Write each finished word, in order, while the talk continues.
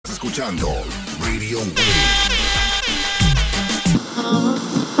escuchando Radio.wav.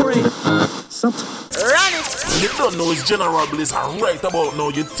 Run it! You don't know it's General Bliss, and right about now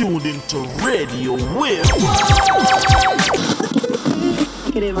you're tuned into Radio.wav. Now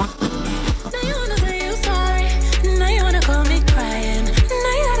you wanna say you sorry. Now you wanna call me crying.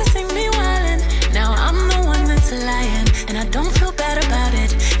 Now you gotta see me wildin'. Now I'm the one that's lying, and I don't feel bad about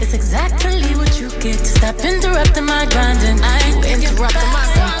it. It's exactly what you get to stop interrupting my grinding. I ain't interrupting my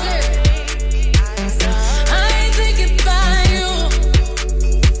grinding. I ain't thinking about you.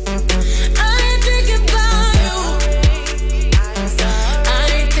 I ain't thinking about you. I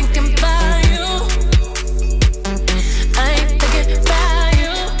ain't thinking about you. I ain't thinking about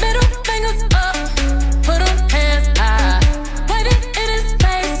you. Middle fingers up, put 'em hands high. Wave it in his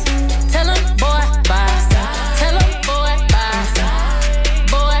face. Tell him boy bye. Tell him boy bye.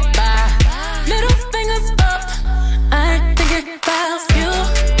 Boy bye. Middle fingers up. I ain't thinking about you.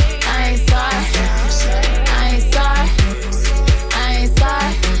 I ain't sorry. I ain't sorry. I ain't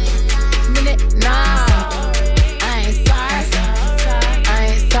sorry. Minute now. I ain't sorry. I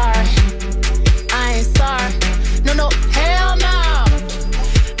ain't sorry. I ain't sorry. No, no, hell no.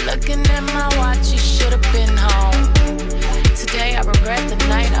 Looking at my watch, you should have been home. Today I regret the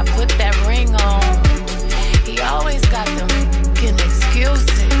night I put that ring on. He always got them fucking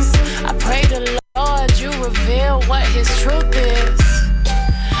excuses. I pray the Lord you reveal what his truth is.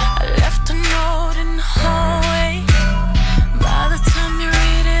 I left a note in the hallway. By the time you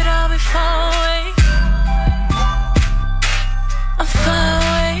read it, I'll be far away. I'm far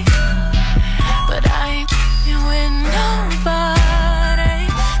away, but I ain't f***ing with nobody.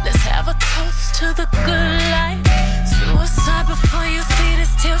 Let's have a toast to the good life. Suicide before you see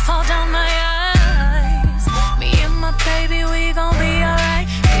this tear fall down my eyes. Me and my baby, we gon' be alright.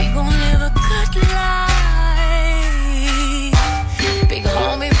 We gon' live a good life. Big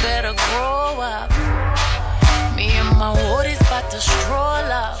homie better grow up. Me and my woodies bout to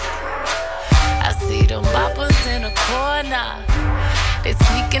stroll up. I see them boppers in the corner. They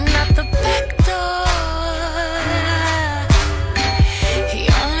sneaking out the back door. He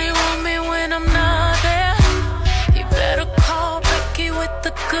only want me when I'm not there. He better call Becky with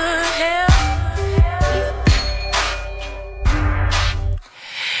the good hair.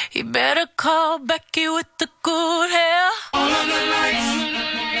 He better call Becky with the good hair. All of the lights.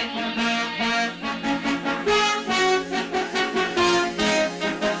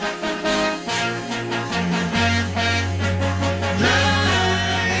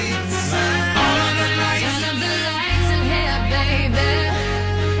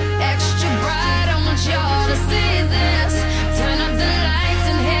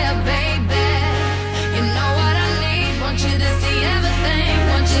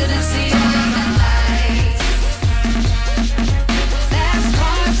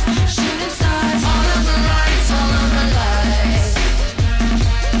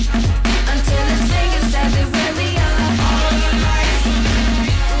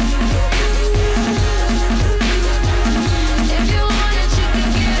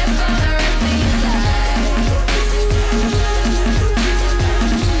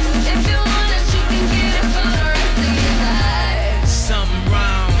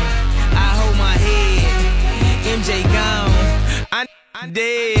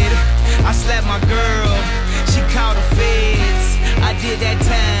 Dead. I slapped my girl, she called the feds. I did that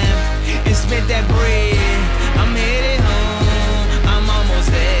time and spent that bread. I'm headed home, I'm almost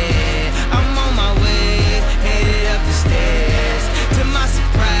there. I'm on my way, headed up the stairs. To my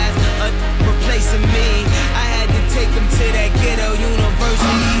surprise, replacing me. I had to take him to that ghetto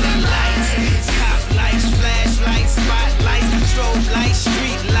university. The lights, cop lights, flashlights, spotlights, strobe lights,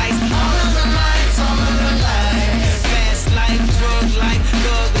 street lights. All of the lights, all of the lights. Fast life, drug life,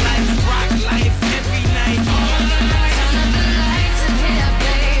 thug life, rock life, every night. All of the lights. Turn up the lights in here,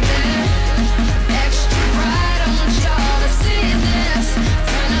 baby. Extra bright, I want y'all to see this.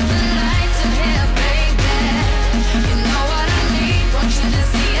 Turn up the lights in here, baby. You know what I need. Want you to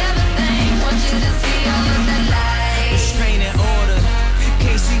see everything. Want you to see all of the lights. Restraining order,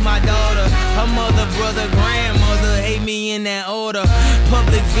 can't see my daughter. Her mother, brother, grandmother hate me in that order.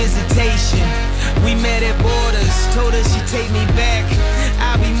 Public visitation, we met at borders. Told her she'd take me back,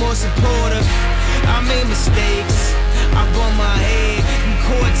 I'll be more supportive. I made mistakes, I bumped my head. In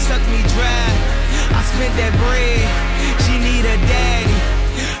court sucked me dry, I spent that bread. She need a daddy,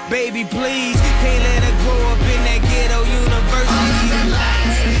 baby please. Can't let her grow up in that ghetto university. The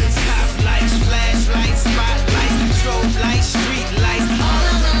lights, top lights, flashlights, spotlights, strobe lights, street lights. All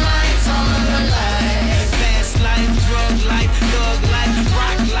of the lights, all of the lights. Fast life, drug life, thug life,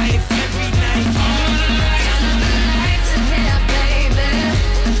 rock life, every night. All of the lights. Turn up the lights in here,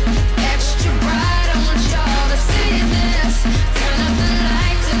 baby.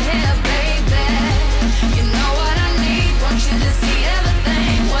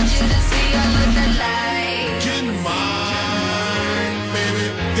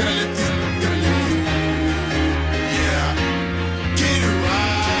 gotta let this, gotta let this. Yeah, get it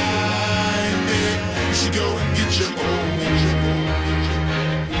right, baby. You should go and get your own.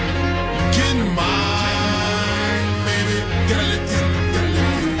 Get mine, baby. Gotta let this, gotta let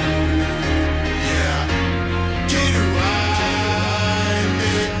this. Yeah, get it right,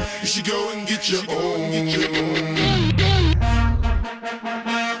 baby. You should go and get your own. Get your own.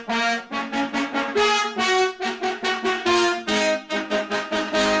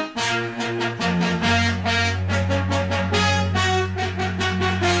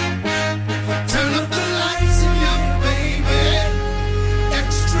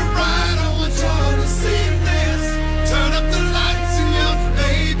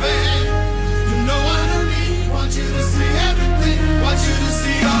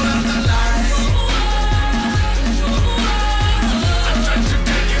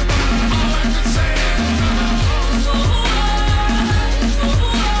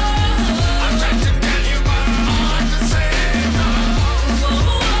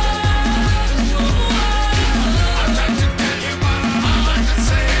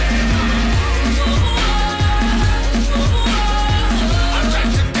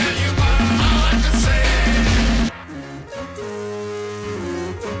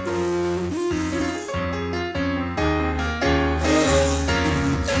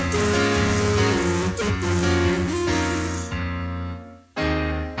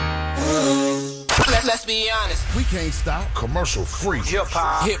 Let's be honest. We can't stop. Commercial free. Hip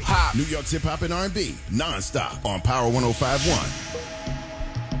hop. Hip hop. New York's hip hop and R&B. Non-stop on Power 105.1.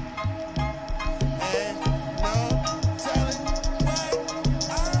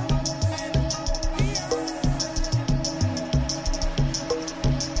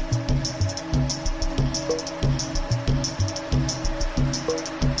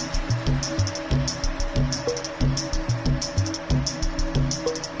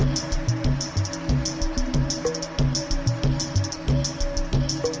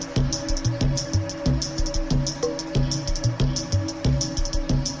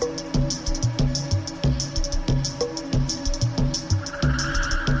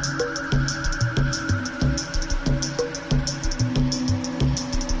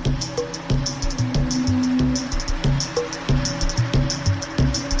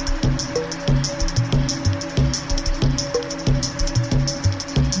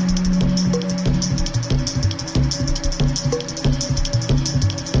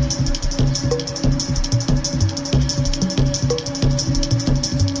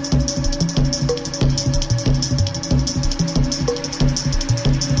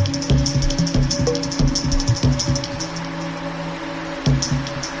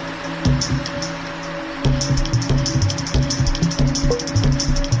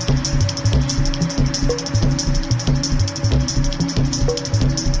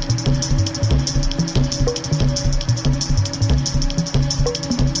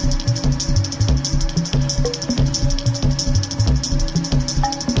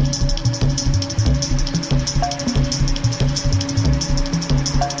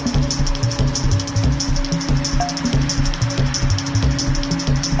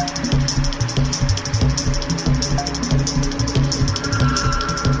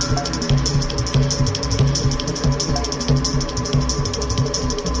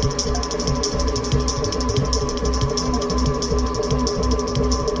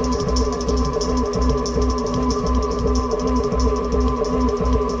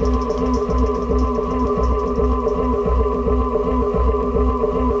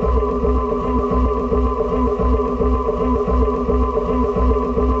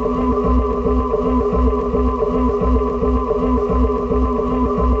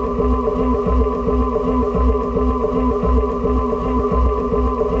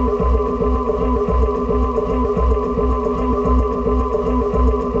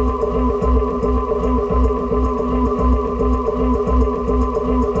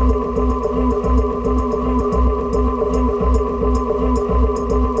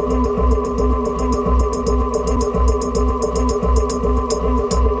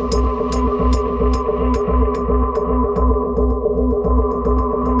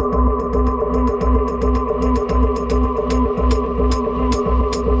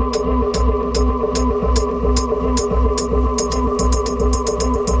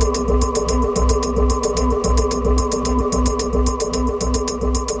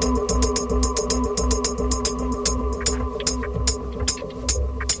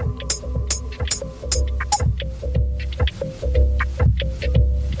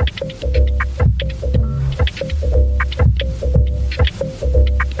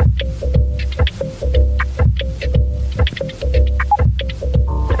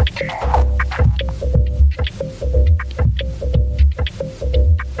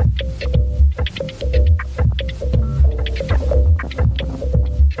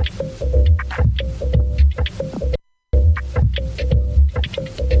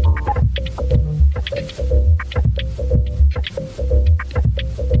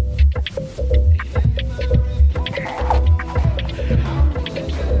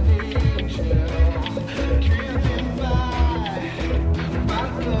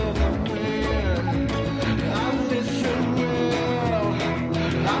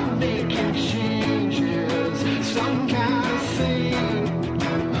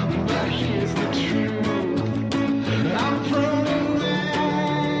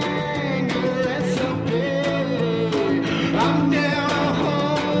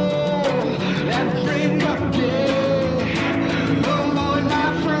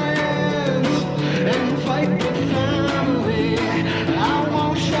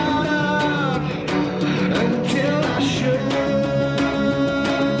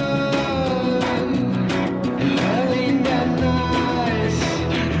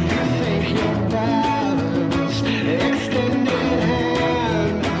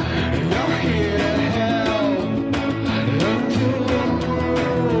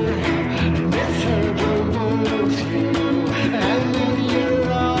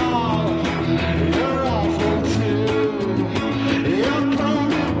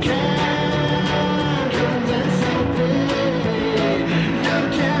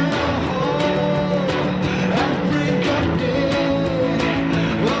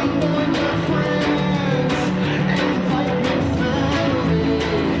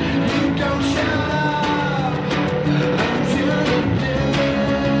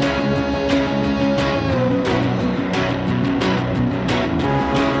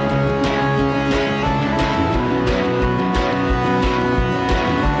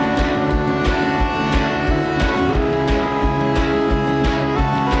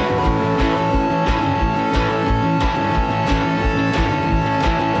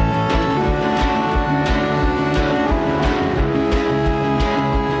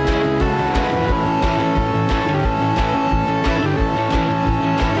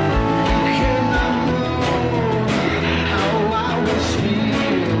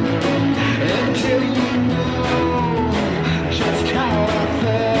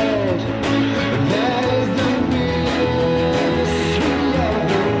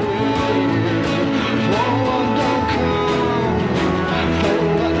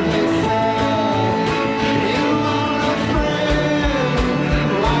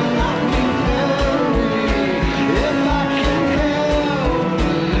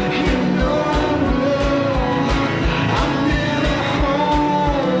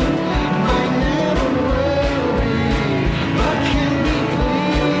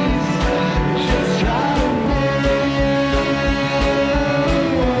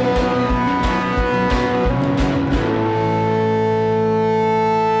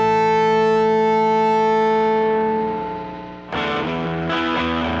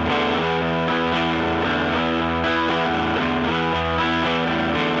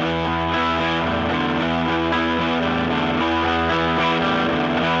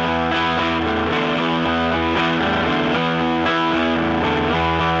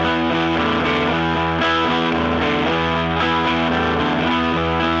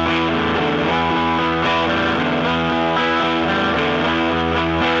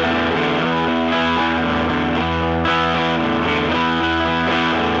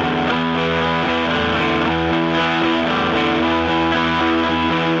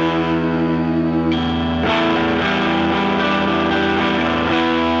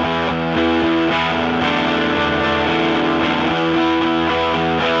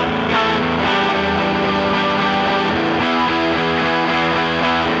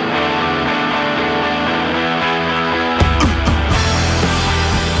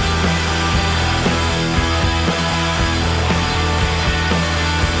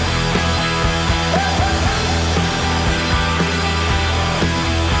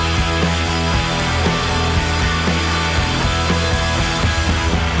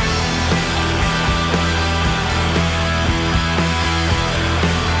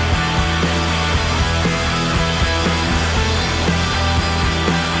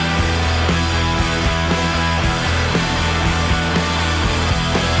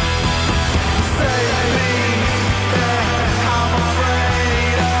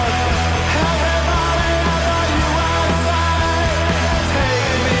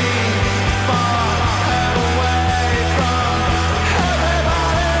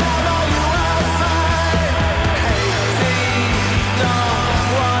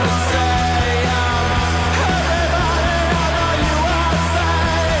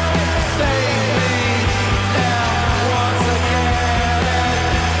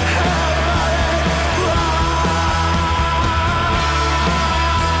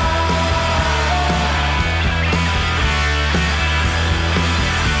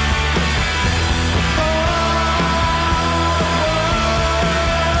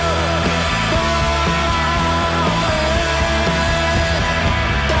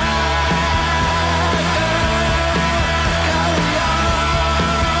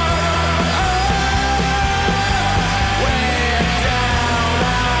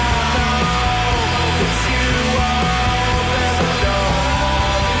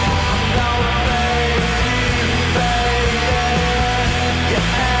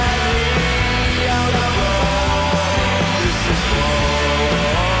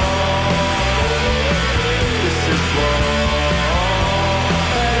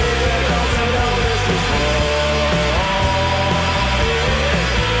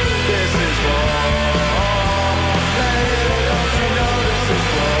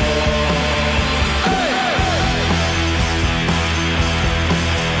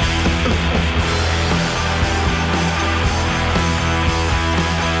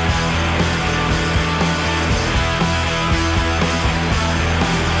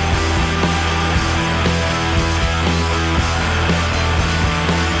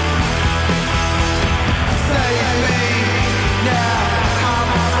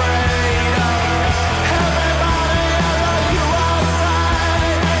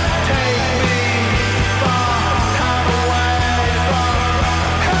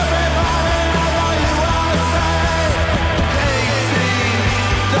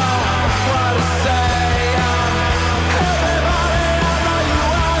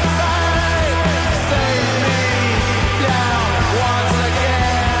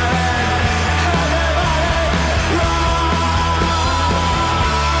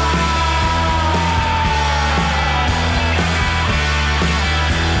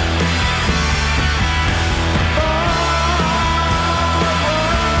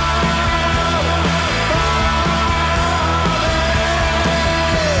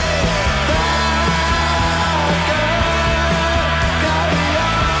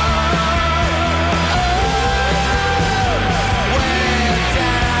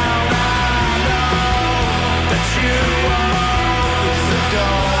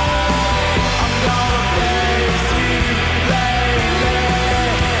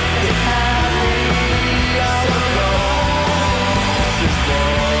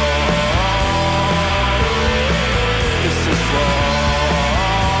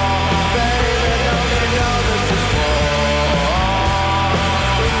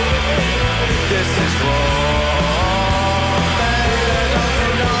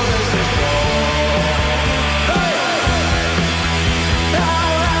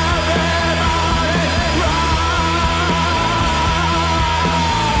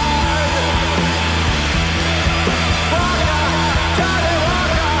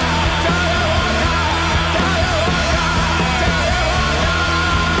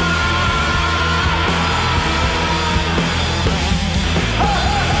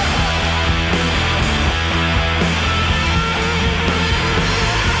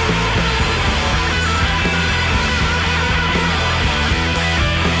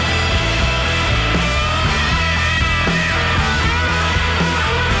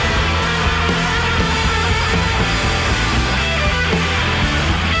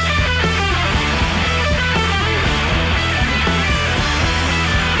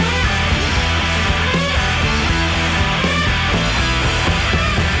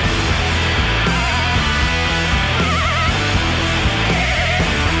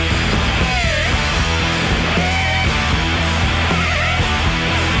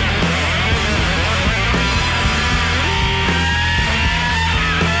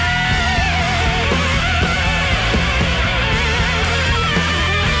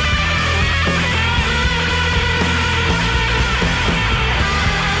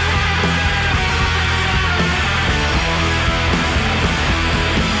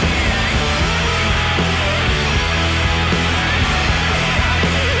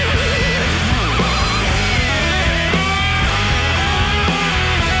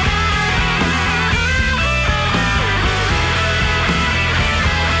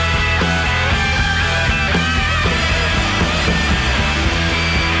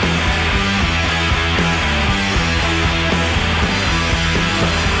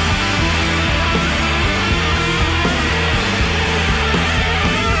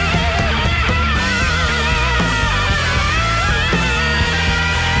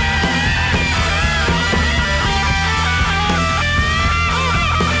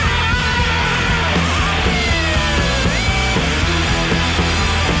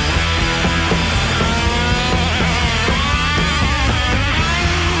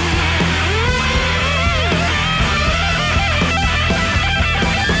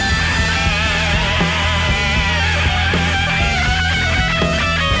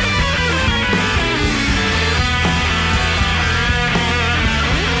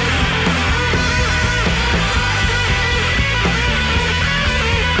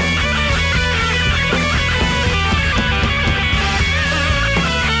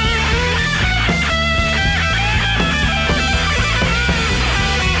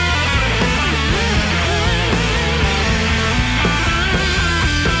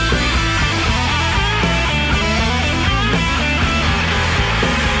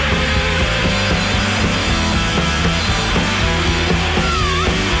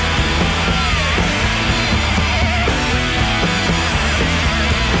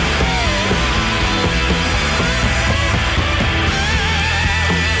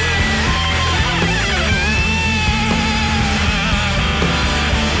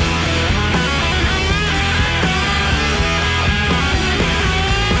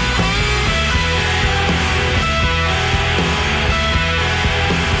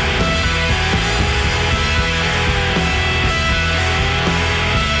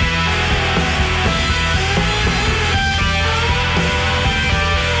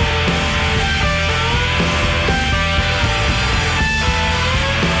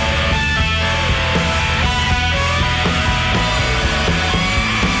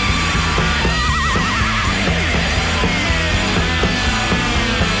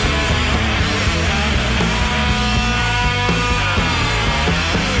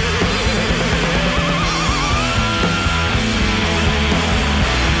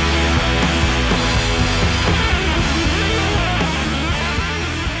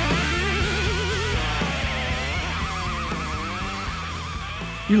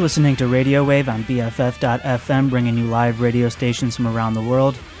 listening to Radio.wav on BFF.FM, bringing you live radio stations from around the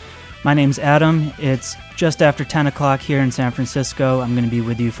world. My name's Adam. It's just after 10 o'clock here in San Francisco. I'm going to be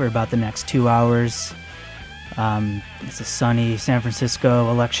with you for about the next 2 hours. It's a sunny San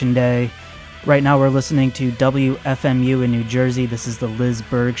Francisco election day. Right now we're listening to WFMU in New Jersey. This is the Liz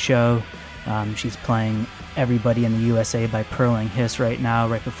Berg Show. She's playing Everybody in the USA by Purling Hiss right now.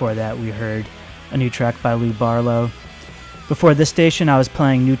 Right before that we heard a new track by Lou Barlow. Before this station, I was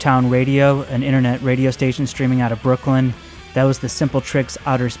playing Newtown Radio, an internet radio station streaming out of Brooklyn. That was the Simple Tricks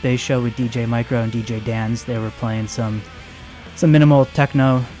Outer Space Show with DJ Micro and DJ Danz. They were playing some minimal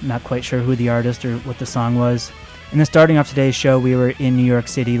techno, not quite sure who the artist or what the song was. And then starting off today's show, we were in New York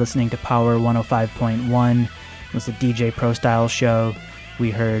City listening to Power 105.1. It was a DJ Pro Style show.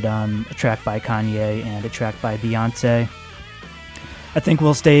 We heard a track by Kanye and a track by Beyonce. I think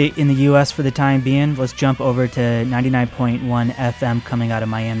we'll stay in the U.S. for the time being. Let's jump over to 99.1 FM coming out of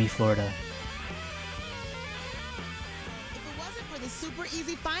Miami, Florida.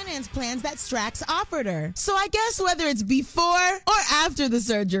 Plans that Strax offered her. So I guess whether it's before or after the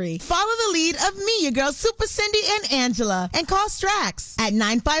surgery, follow the lead of me, your girl Super Cindy and Angela, and call Strax at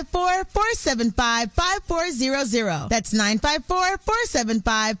 954-475-5400. That's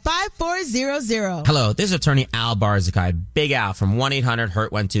 954-475-5400. Hello, this is attorney Al Barzakai, Big Al from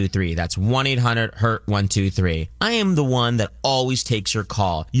 1-800-HURT-123. That's 1-800-HURT-123. I am the one that always takes your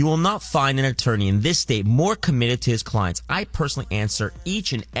call. You will not find an attorney in this state more committed to his clients. I personally answer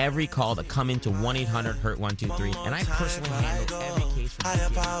each and every call that come into 1-800-HURT-123, and I personally handle every case from higher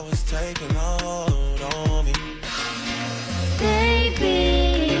powers taking hold on me.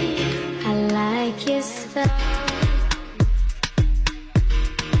 Baby, I like your stuff.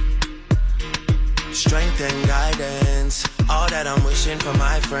 Strength and guidance, all that I'm wishing for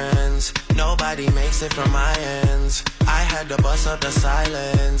my friends. Nobody makes it from my ends. I had to bust up the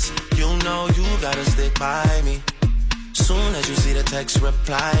silence. You know you gotta stick by me. Soon as you see the text,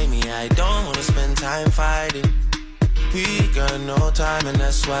 reply me. I don't wanna spend time fighting. We got no time, and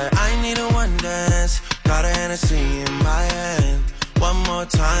that's why I need a one dance. Got a Hennessy in my hand. One more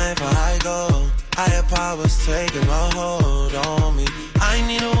time before I go. Higher powers taking a hold on me. I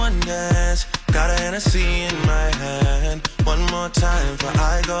need a one dance. Got a Hennessy in my hand. One more time before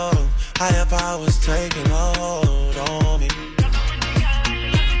I go. Higher powers taking a hold on me.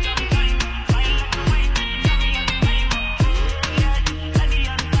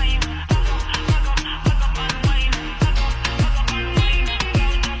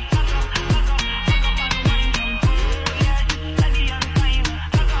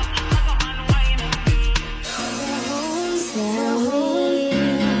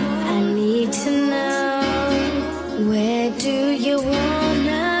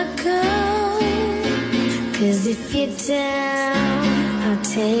 If you're down, I'll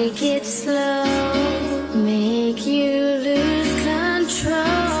take it slow, make you lose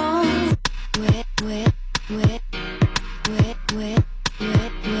control. Wet, wet, wet, wet, wet, wet, wet,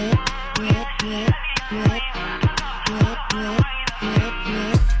 wet, wet, wet, wet, wet, wet,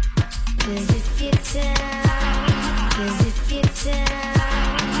 wet. 'Cause if you're down, 'cause if you're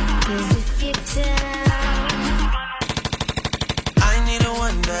down, 'cause if you're down. I need a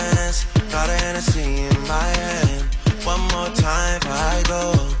one dance, got a Hennessy in my hand. One more time before I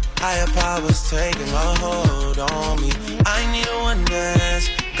go. Higher powers taking a hold on me. I need a one dance.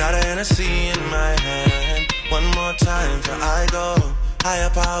 Got a Hennessy in my hand. One more time before I go. Higher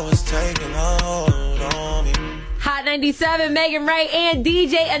powers taking a hold on me. Hot 97, Megan Wright and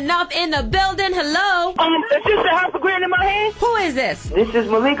DJ Enough in the building. Hello. It's just $500,000 in my hand. Who is this? This is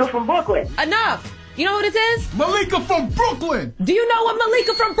Malika from Brooklyn. Enough. You know who this is? Malika from Brooklyn. Do you know what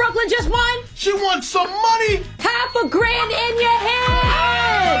Malika from Brooklyn just won? She won some money. $500,000 in your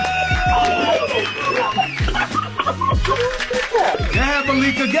hand. Go ahead,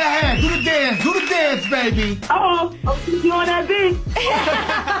 Malika. Go ahead. Do the dance. Do the dance, baby. Oh, you on that beat?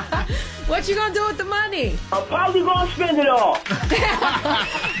 What you gonna do with the money? I'm probably gonna spend it all.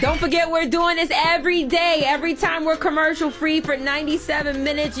 Don't forget, we're doing this every day. Every time we're commercial free for 97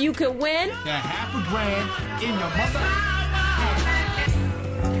 minutes, you could win $500,000 in your mother.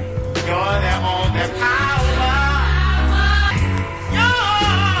 You're the only power.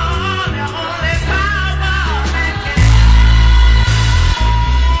 You're the only power.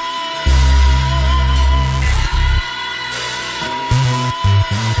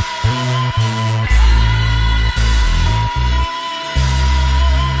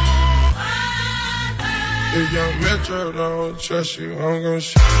 If young Metro don't trust you, I'm gonna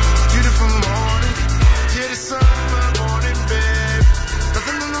shoot. Beautiful morning, yeah, the sun in my morning, babe.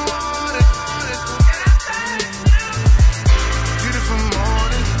 Nothing in the water. Beautiful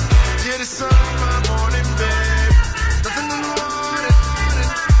morning,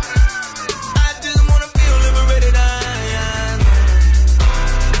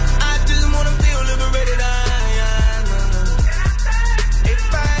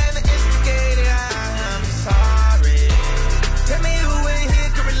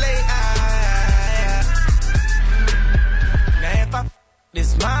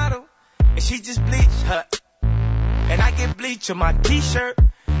 reach of my t-shirt.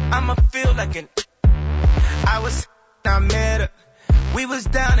 I'ma feel like an. I was, I met her. We was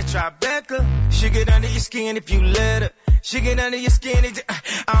down at Tribeca. She get under your skin if you let her. She get under your skin.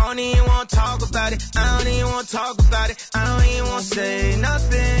 I don't even want to talk about it. I don't even want to talk about it. I don't even want to say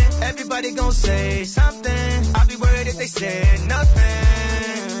nothing. Everybody gon' say something. I'll be worried if they said nothing.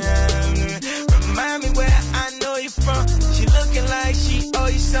 Remind me where I know you from. She looking like she owe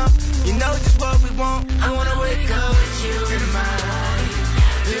you something. You know just what we want. I wanna wake up with you in mind.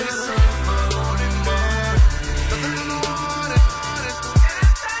 Feel the sun falling more. Nothing in the water.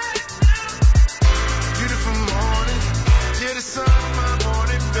 Beautiful morning. Yeah, the sun in my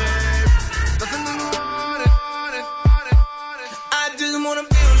morning, babe. Nothing in the water. I just wanna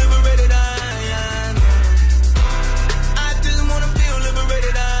feel liberated. I just wanna feel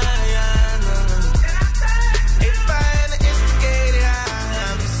liberated. If I ever instigated,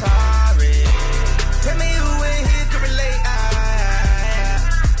 I'm sorry. Tell me who ain't here to relate.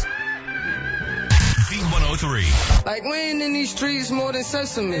 V103. Like we ain't in these streets more than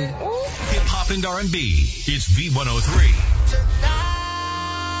sesame. Hip hop and R&B. It's V103.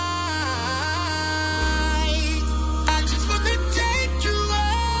 I just wanna take you higher.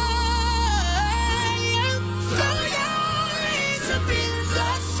 Throw your hands up in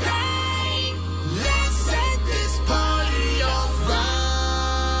the sky. Let's set this party on fire.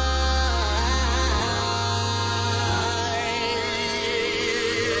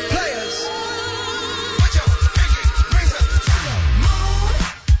 Players. Put your pinky rings up to the moon.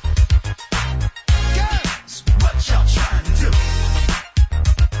 Girls, what y'all trying to do?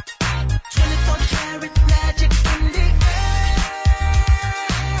 24 karat magic in the air.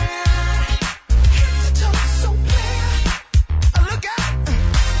 Head to toe so clear. Look out.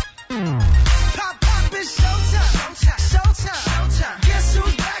 Pop, pop, it's showtime. Showtime. Guess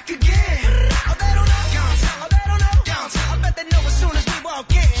who's back again? Oh, they don't know. Oh, they don't know. I bet they know as soon as we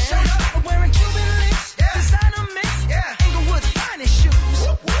walk in. I'm wearing Cuban links. Designer mix. Inglewood's finest shoes.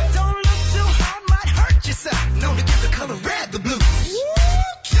 Don't look too hard, might hurt yourself. Known to give the color red the blues.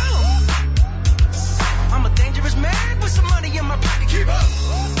 I'm a dangerous man with some money in my pocket. Keep up.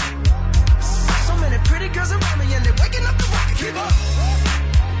 So many pretty girls around me and they're waking up the rocket. Keep up.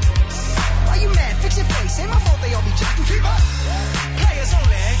 Why you mad? Fix your face. Ain't my fault they all be jacking. Keep up. Players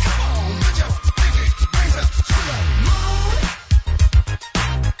only. Come on, put your pinky rings up to the moon.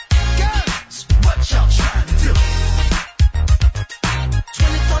 Girls, what y'all trying to do?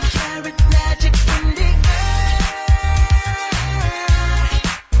 24 karat magic in the air.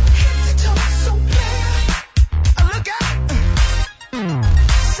 Head to toe so clear. Look out.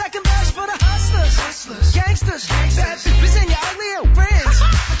 Second verse for the hustlers. Gangsters. Bad bitches and your ugly old friends.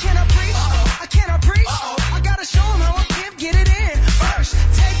 I cannot preach. I cannot preach. I gotta show them how I pimp get it in. First,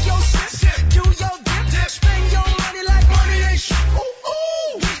 take your sip. Do your dip. Spend your money like money ain't shit.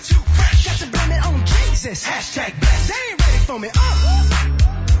 Ooh. We too fresh. Got to blame it on Jesus. Hashtag blessed. They ain't ready for me.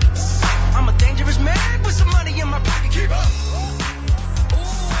 I'm a dangerous man with some money in my pocket. Keep up.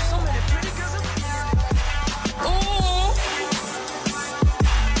 So many pretty girls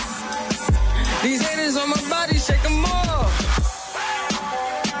These haters on my body, shake them off.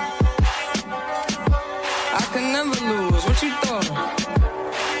 I can never lose. What you thought?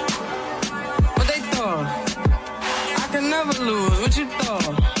 What they thought? I can never lose. What you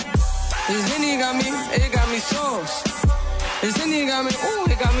thought? This Henny got me, it got me sauce. This Henny got me, ooh,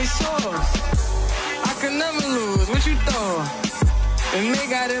 it got me sauce. I can never lose. What you thought? And they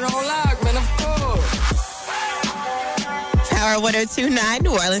got it on lock, man, of course. Power 102.9,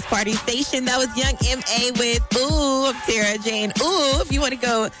 New Orleans Party Station. That was Young M.A. with Ooh. I'm Tara Jane. Ooh, if you want to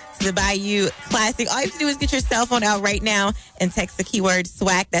go to the Bayou Classic, all you have to do is get your cell phone out right now and text the keyword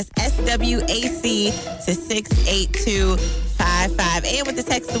SWAC. That's SWAC to 68255. And with the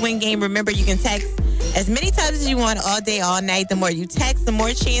Text to Win game, remember you can text as many times as you want all day, all night. The more you text, the more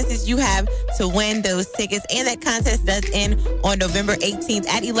chances you have to win those tickets. And that contest does end on November 18th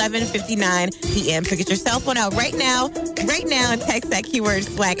at 11:59 p.m. So get your cell phone out right now, and text that keyword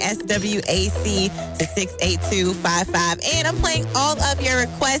SWAC, SWAC to 68255. And I'm playing all of your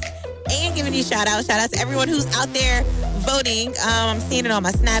requests and giving you shout outs. Shout out to everyone who's out there voting. I'm seeing it on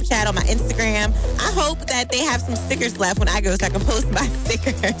my Snapchat, on my Instagram. I hope that they have some stickers left when I go so I can post my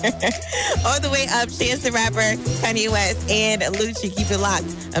sticker. All the way up, Chance the Rapper, Kanye West, and Lucci. Keep it locked.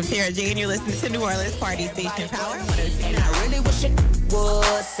 I'm Tara Jane. You're listening to New Orleans Party Station Power 102.9. I really wish it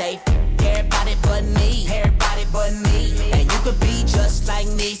was safe. Everybody but me. Everybody but me. And you could be just like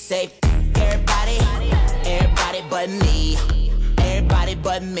me. Safe. Everybody but me. Everybody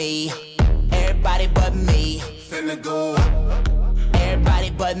but me. Everybody but me. Finna go. Everybody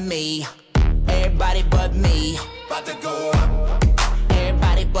but me. Everybody but me. About to go up.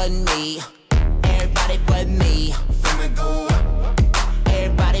 Everybody but me. Everybody but me. Finna go up.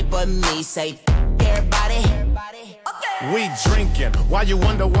 Everybody but me. Say everybody. We drinking, why you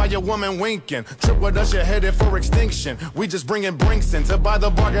wonder why your woman winking? Trip with us, you're headed for extinction. We just bringing Brinks in to buy the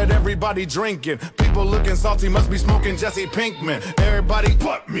bar, got everybody drinking. People looking salty, must be smoking Jesse Pinkman. Everybody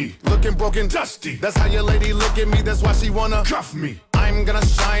but me, looking broken, dusty. That's how your lady look at me, that's why she wanna cuff me. I'm gonna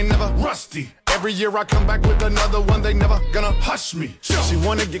shine, never rusty. Every year I come back with another one, they never gonna hush me. She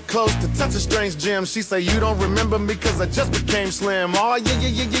wanna get close to touch a strange gem. She say you don't remember me cause I just became slim. Oh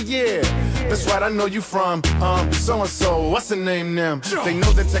yeah. That's right, I know you from so-and-so, what's the name them? They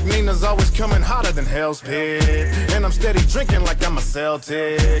know that Technina's always coming hotter than Hell's Pit. And I'm steady drinking like I'm a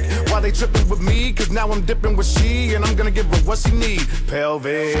Celtic. Why they tripping with me? Cause now I'm dipping with she. And I'm gonna give her what she need,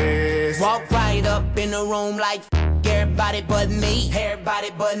 pelvis. Walk right up in the room like everybody but me. Everybody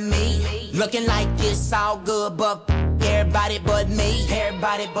but me. Looking like it's all good, but everybody but me.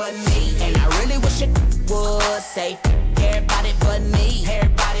 Everybody but me. And I really wish it was safe. Everybody but me.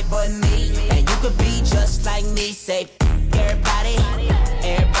 Everybody but me. And you could be just like me. Say everybody.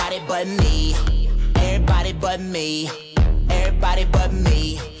 Everybody but me. Everybody but me. Everybody but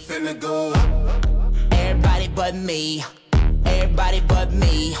me. Finna go up. Everybody but me. Everybody but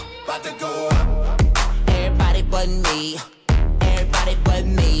me. About to go up. Everybody but me. Everybody but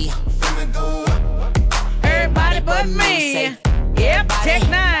me. Finna go up. Everybody but me. Yep, Tech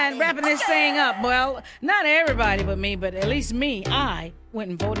 9 wrapping this thing up. Well, not everybody but me, but at least me. I went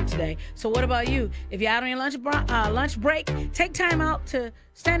and voted today. So what about you? If you're out on your lunch break, take time out to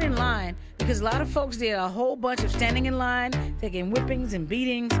stand in line, because a lot of folks did a whole bunch of standing in line, taking whippings and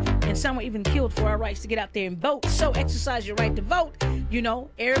beatings, and some were even killed for our rights to get out there and vote. So exercise your right to vote. You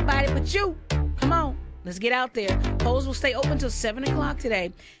know, everybody but you. Come on. Let's get out there. Polls will stay open till 7 o'clock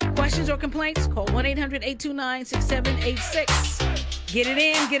today. Questions or complaints? Call 1-800-829-6786. Get it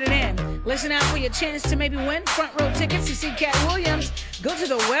in, get it in. Listen out for your chance to maybe win front row tickets to see Cat Williams. Go to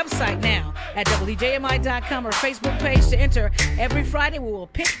the website now at WJMI.com or Facebook page to enter. Every Friday we will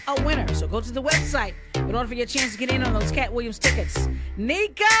pick a winner. So go to the website in order for your chance to get in on those Cat Williams tickets.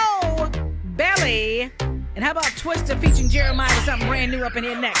 Nico Belly. And how about Twister featuring Jeremiah with something brand new up in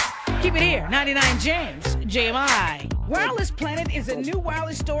here next? Keep it here, 99 James, JMI. Wireless Planet is a new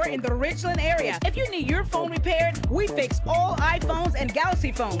wireless store in the Richland area. If you need your phone repaired, we fix all iPhones and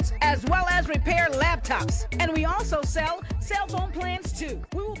Galaxy phones, as well as repair laptops. And we also sell cell phone plans too.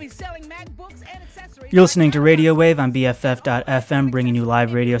 We will be selling MacBooks and accessories. You're listening to Radio Wave on BFF.FM, bringing you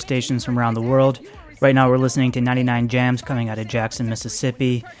live radio stations from around the world. Right now we're listening to 99 Jams coming out of Jackson,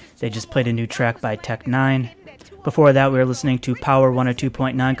 Mississippi. They just played a new track by Tech 9. Before that, we were listening to Power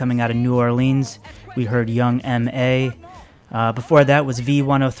 102.9 coming out of New Orleans. We heard Young M.A. Before that was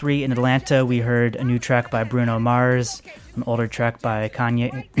V103 in Atlanta. We heard a new track by Bruno Mars, an older track by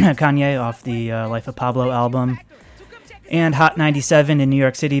Kanye off the Life of Pablo album. And Hot 97 in New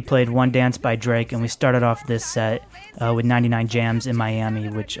York City played One Dance by Drake. And we started off this set with 99 Jams in Miami,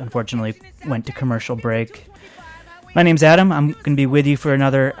 which unfortunately went to commercial break. My name's Adam. I'm going to be with you for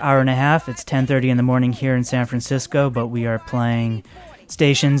another hour and a half. It's 10:30 in the morning here in San Francisco, but we are playing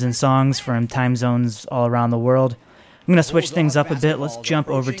stations and songs from time zones all around the world. I'm going to switch things up a bit. Let's jump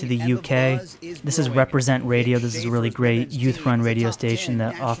over to the UK. This is Represent Radio. This is a really great youth-run radio station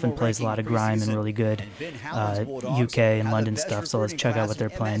that often plays a lot of grime and really good UK and London stuff. So let's check out what they're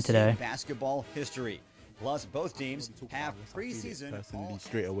playing today. Basketball history. Plus, both teams have preseason. Personally,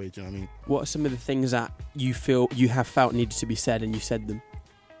 straight away, do you know what I mean? What are some of the things that you have felt needed to be said and you said them?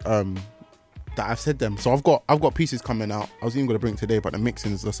 That I've said them. So I've got pieces coming out. I was even going to bring it today, but the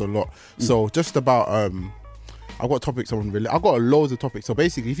mixing is just a lot. So just about I've got topics on really. I've got loads of topics. So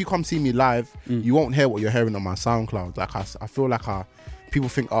basically, if you come see me live, you won't hear what you're hearing on my SoundCloud. Like I feel like people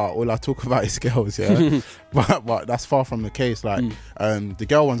think, all I talk about is girls, yeah. but that's far from the case. Like the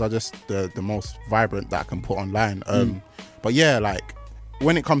girl ones are just the most vibrant that I can put online. But yeah, like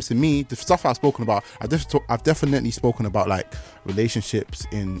when it comes to me, the stuff I've spoken about, I've definitely spoken about like relationships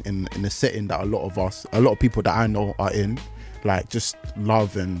in a setting that a lot of people that I know are in, like just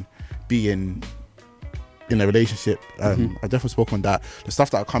love and being in a relationship. I definitely spoke on that. The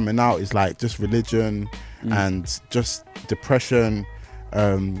stuff that are coming out is like just religion and just depression.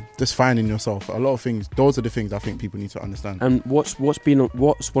 Just finding yourself, a lot of things. Those are the things I think people need to understand. And what's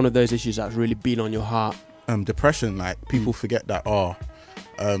one of those issues that's really been on your heart? Depression. Like people forget that.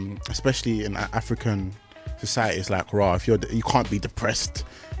 Especially in African society, it's like if you can't be depressed.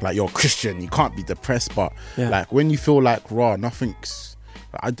 Like you're a Christian, you can't be depressed. But like when you feel like nothing's.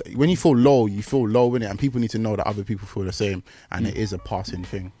 When you feel low in it, and people need to know that other people feel the same, and it is a passing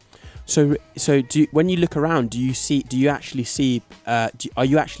thing. So when you look around, are you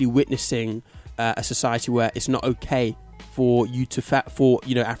actually witnessing a society where it's not okay for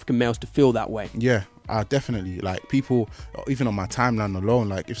African males to feel that way? Yeah, definitely. Like people, even on my timeline alone,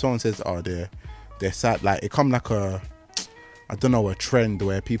 like if someone says, "Oh, they're sad," like it come like a trend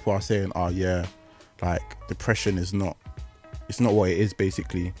where people are saying, "Oh yeah, like depression is not, it's not what it is."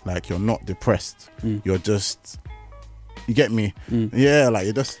 Basically, like you're not depressed, you're just, you get me? Yeah, like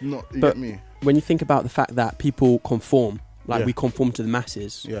you're just not. You get me? When you think about the fact that people conform, like we conform to the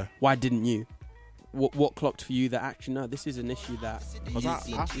masses, why didn't you? What clocked for you that actually, no, this is an issue that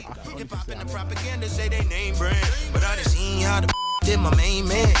propaganda say they name brand, but I done seen how the did my main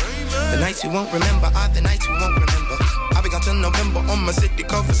man. The nights you won't remember are the nights you won't remember. I'll be gone till November on my city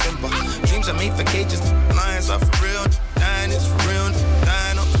called for Simba. Dreams are made for cages, lions are for real, dying is for real,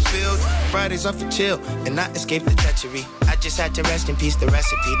 dying off the field. Fridays are for chill, and not escape the treachery. I just had to rest in peace, the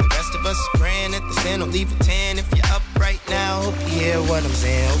recipe. The rest of us is praying at the stand, don't leave a 10 if you're up right now. Hope you hear what I'm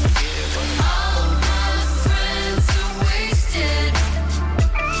saying. Hope you hear what I'm saying.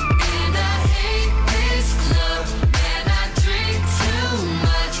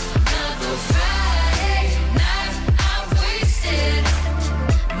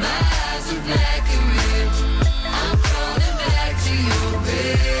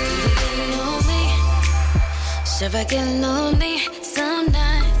 If I get lonely some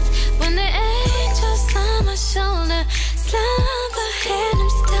nights when the angels on my shoulder slumber and I'm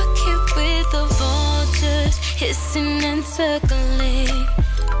stuck here with the vultures hissing and circling.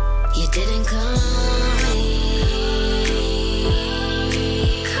 You didn't call me.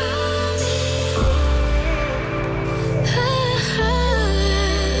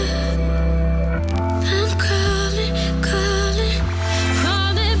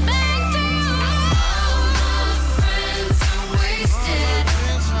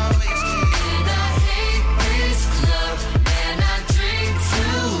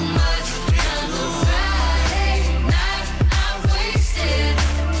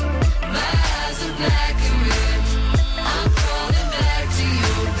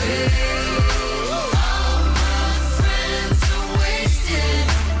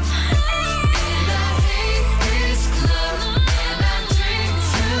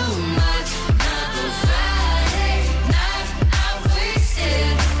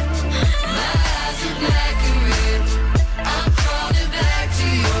 I'm crawling back to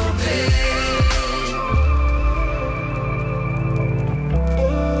you.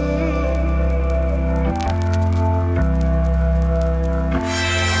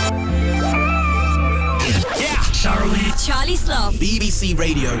 BBC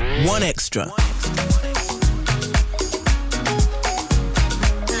Radio, 1 Extra.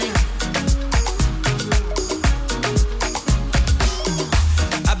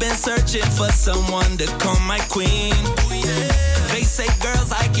 I've been searching for someone to call my queen. They say girls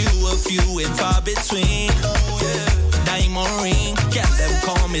like you a few and far between. Diamond ring, yeah, them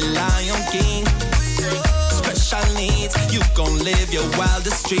call me Lion King. Special needs, you gon' live your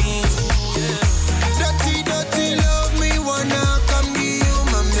wildest dreams. Dirty, dirty love, me wanna come to you,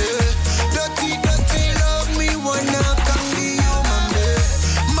 mommy. Dirty, dirty love, me wanna come to you, mommy.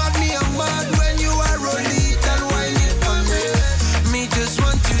 Mad me and mad when you are rolling and whining for me. Me just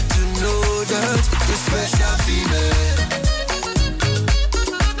want you to know that you're special female.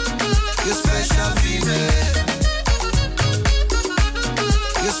 You're special female.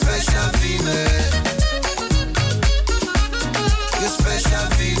 You're special female. You're special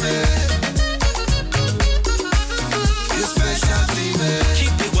female.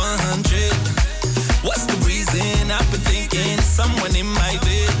 Keep it 100. What's the reason? I've been thinking someone in my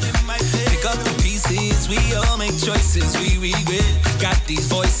bed. Pick up the pieces, we all make choices we regret. Got these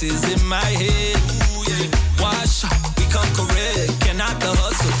voices in my head. Wash up, become correct. Cannot the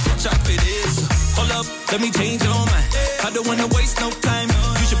hustle, chop it is. Hold up, let me change your mind. I don't wanna waste no time.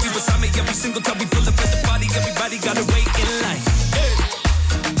 You should be beside me every single time we pull up at the party. Everybody gotta wait in line.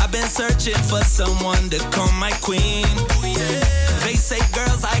 I've been searching for someone to call my queen. They say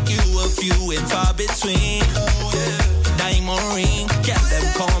girls like you a few and far between. Diamond ring, yeah, them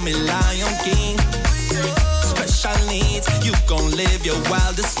call me Lion King. Special needs, you gon' live your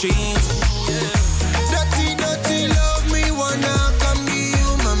wildest dreams. Dirty, dirty love, me wanna come to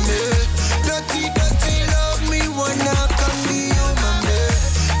you, mommy. Dirty, dirty love, me wanna come to you, mommy.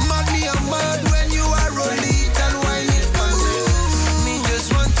 Mad me and mad when you are rolling and whining for me. Me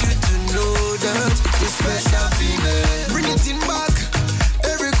just want you to know that you're special female. Bring it in back.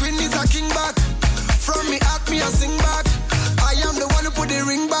 Every queen is a king back. From me act me and sing back. I am the one who put the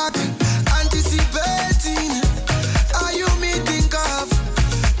ring back. Anticipating. Are you me think of?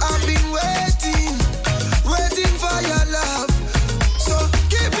 I've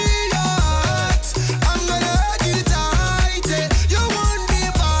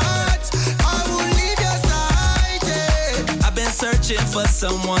Searching for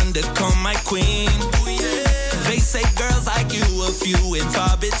someone to call my queen. They say girls like you a few and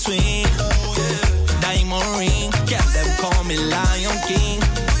far between. Diamond ring, get them call me Lion King.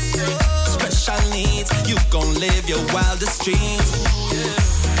 Special needs, you gon' live your wildest dreams.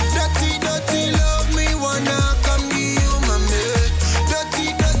 Dirty, dirty love me, wanna come to you, mommy.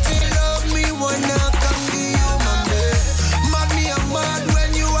 Dirty, dirty love me, wanna come to you, mommy. Mad me, I'm mad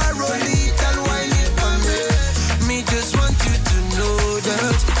when you are rolling it and wine it for me. Me just want you to know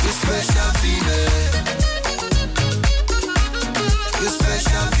that you're special female. You're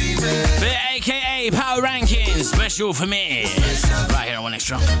special female. The AKA Power Rankings, special for me. Right here on One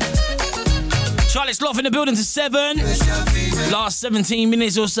Extra. Charlotte's Loft in the building to 7. Last 17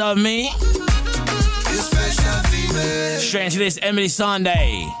 minutes or so of me. Straight into this Emily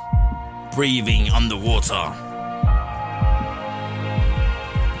Sunday. Breathing underwater.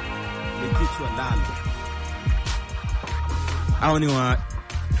 Hao ni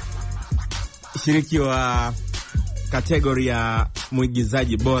washiriki wa kategori ya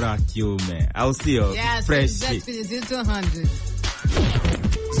mwigizaji bora kiume, au sio? Yes, fresh. That's 0 to 100.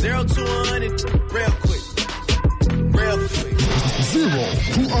 0 to 100, real quick. Real quick. 0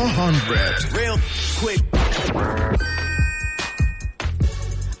 to 100. Real quick.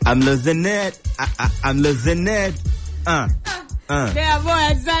 I'm losing it. I'm losing it. There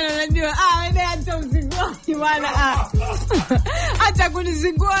boy sana unajua ndio hata mzingoni bwana acha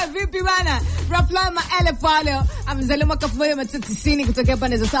kunizingua vipi bwana Raflama Elefalo amezaliwa mwaka 1990 kutoka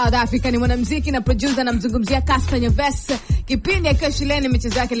pande za South Africa. Ni mwanamuziki na producer, na mzungumzia Casper Nyovest. Kipindi akiwa shuleni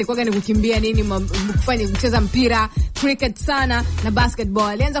michezo yake ilikuwa ni kukimbia kufanya kucheza mpira, cricket sana na basketball.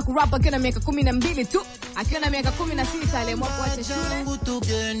 Alianza kurap akiwa na miaka 12 tu. Akiwa na miaka 16 aliamua kuacha shule.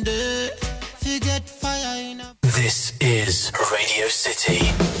 This is Radio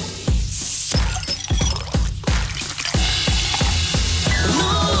City.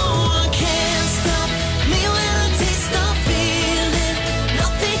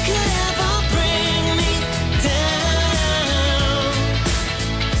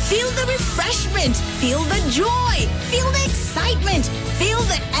 Feel the joy, feel the excitement, feel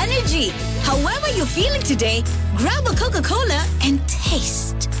the energy. However you're feeling today, grab a Coca-Cola and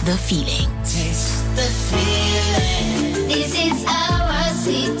taste the feeling. Taste the feeling. This is our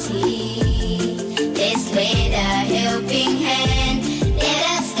city. Let's lend a helping hand. Let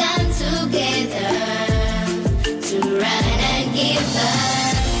us come together to run and give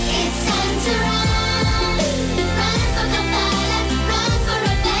back. It's time to run.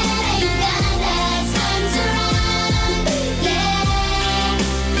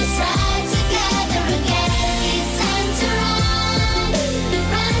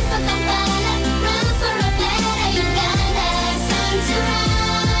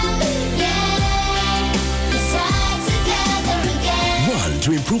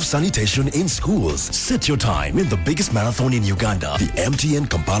 To improve sanitation in schools. Set your time in the biggest marathon in Uganda, the MTN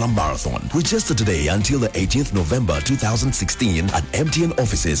Kampala Marathon. Register today until the 18th November 2016 at MTN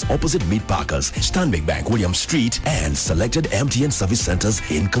offices opposite Meat Packers, Stanbic Bank, William Street, and selected MTN service centers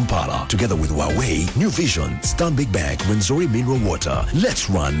in Kampala. Together with Huawei, New Vision, Stanbic Bank, Rwenzori Mineral Water. Let's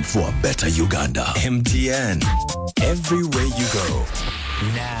run for a better Uganda. MTN. Everywhere you go.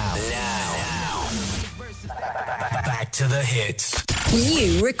 Now. Back to the hits.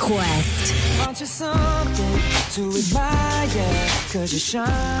 New request. Want you something to admire, cause you shine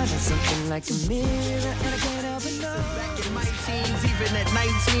on something like a mirror, and I can't help it know. Back in my teens, even at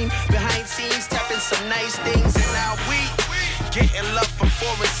 19, behind scenes, tapping some nice things, and now we getting love from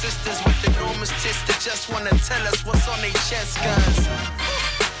foreign sisters with enormous tits that just wanna tell us what's on their chest, cause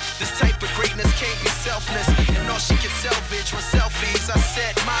this type of greatness can't be selfless, and all she can salvage was selfies. I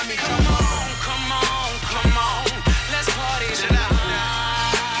said, mommy, come on, come on, come on, let's party tonight.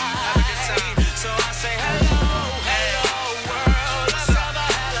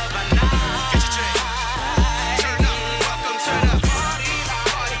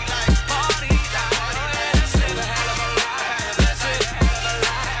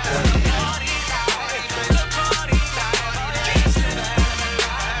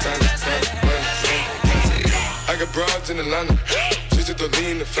 Broads in Atlanta, she's at the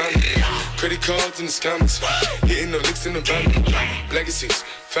lean, the family. Credit cards in the scammers, hitting the licks in the van. Legacies,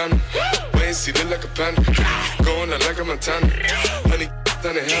 family, wait and see, look like a panda. Going out like a Montana, honey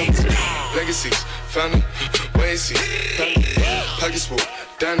down the helmets. Legacies, family, wait and see, family. Pockets full,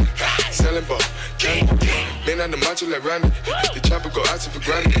 Danny, selling ball, candy. Man on the macho like Randy, the chopper go out for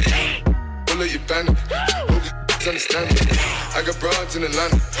granted. Pull up your bandit, understand me. I got broads in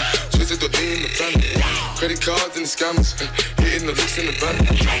Atlanta, twisted the lean in the family. Credit cards and the scammers, hitting the licks in the van.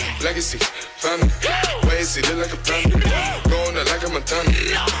 Legacy, family, ways it look like a plan. Going out like a Montana,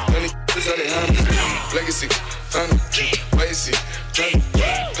 money is on the hand. Legacy, family, ways it, plan.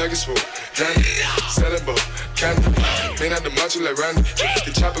 Package full, Danny, sellable, candy. May not the macho like Randy,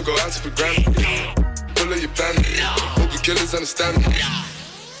 the chopper go out for granted. Pull up your band, hope your killers understand me.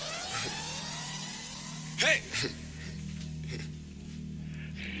 Hey!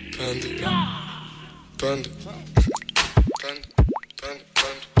 Panda. Panda. Panda. Panda.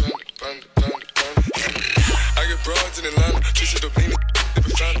 Panda. I get broads in Atlanta, twisted up lean,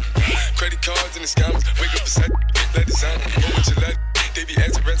 never found them. Credit cards and the scammers, wake up beside, let designer, over to let. They be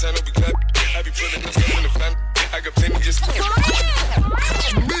asking rent, I know we clap. I be pulling up stuff in the fan. I got plenty just.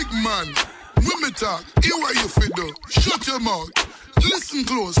 Big man, when me talk, hear what you fit do. Shut your mouth. Listen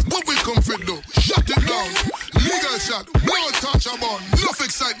close, what we come fit do. Shut it down. Legal shot, no touch about. Enough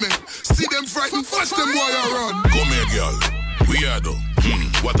excitement. See them frightened, watch them boy run. Come here, girl. We are do.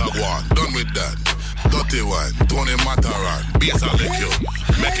 What I want, done with that. Dirty wine, Tony Mataran. Beats I lick you.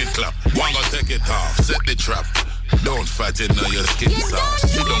 Make it clap. One go take it off. Set the trap. Don't fight it now, your skin's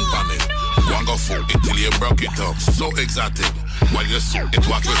soft. You don't panic. One go fuck it till you broke it up. So exotic. While you suck it,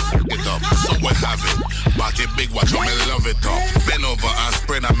 watch me fuck it up. So we have it. Body big, watch how me love it up. Bend over and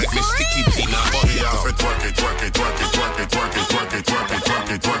spread and make me sticky teen and bust it up. Twerk it, twerk it, twerk it, twerk it, twerk it, twerk it, twerk it, twerk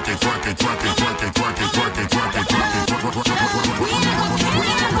it, twerk it, twerk it, twerk it, twerk it, twerk it, twerk it, twerk it, twerk it,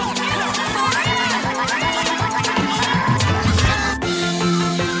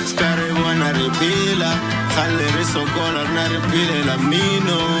 Stare buona ripila, khallere sokola na ripile la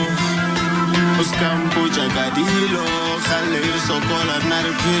mino. Buscam pucha gadilo, khallere sokola na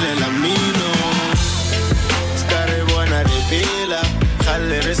ripile la mino. Stare buona ripila,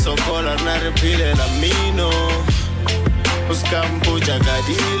 khallere sokola na ripile la mino. Buscam pucha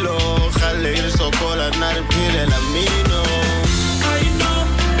gadilo, khallere sokola na ripile la mino.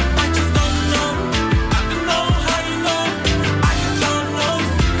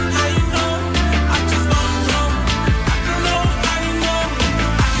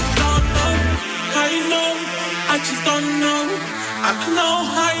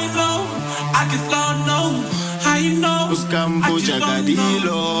 Buscam pucha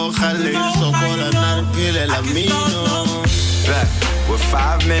gadilo, khale sokola narpile la mino. Back, we're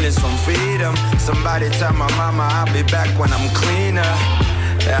 5 minutes from freedom. Somebody tell my mama I'll be back when I'm cleaner.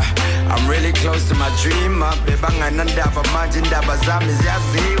 Yeah, I'm really close to my dream. Bebanga nandaba majindaba zami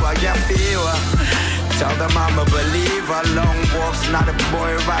ziyaziwa yafiwa. Tell them I'm a believer. Long walks, not a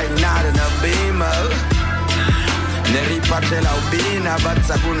boy right now in a beamer. Neripate la ubina, but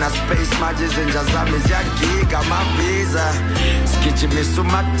sakuna space majis and jazamiz ya giga my visa. Skitchy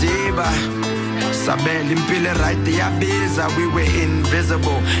misumatiba. Sabeli mpile right the abiza. We were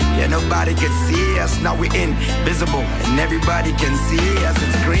invisible. Yeah, nobody could see us. Now we're invisible. And everybody can see us.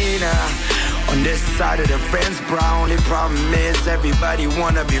 It's greener. On this side of the fence, brown. The problem is everybody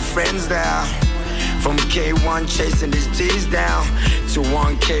wanna be friends now. From K1 chasing these G's down to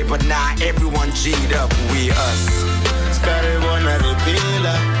 1K, but now everyone G'd up, we us. Stare buona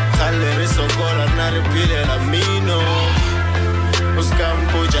ripila, khallere sokola na ripile la mino. Buscam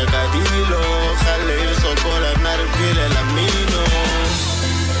pucha gadilo, khallere sokola na ripile la mino.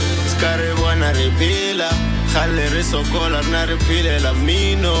 Stare buona ripila, khallere sokola na ripile la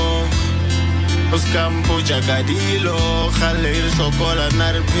mino. Buscam pucha gadilo, khallere sokola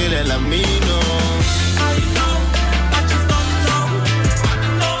na ripile la mino.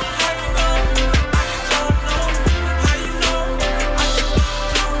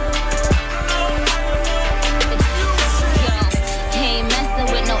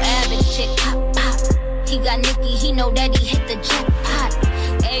 He know that he hit the jackpot.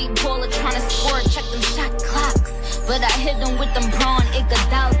 A baller tryna score, check them shot clocks. But I hit him with them brawn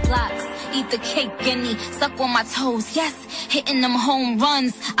Iguodala blocks. Eat the cake and he suck on my toes, yes. Hitting them home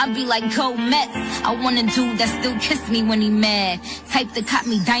runs, I be like, go Mets. I want a dude that still kiss me when he mad. Type that caught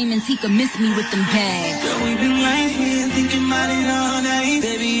me diamonds, he could miss me with them bags. Girl, we been right here thinking about it all night.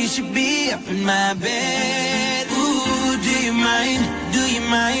 Baby, you should be up in my bed. Ooh, do you mind? Do you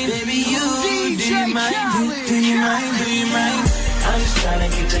mind? Baby, you, do you mind? Do you mind? Do you mind? I'm just trying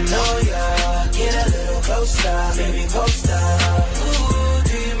to get to know ya. Get a little closer, baby, post up. Ooh,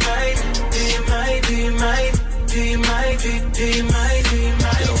 do you mind? Do you mind? Do you mind? Do you mind? Do you mind? Do you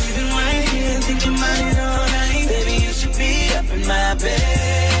mind? Girl, we've been right here thinking about it all night. Baby, you should be up in my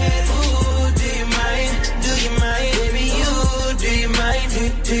bed. Ooh, do you mind? Do you mind? Baby, you, do you mind?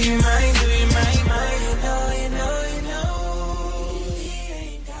 Do you mind? Do you mind?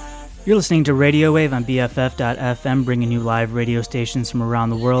 You're listening to Radio Wave on BFF.FM, bringing you live radio stations from around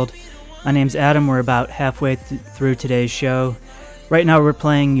the world. My name's Adam. We're about halfway through today's show. Right now we're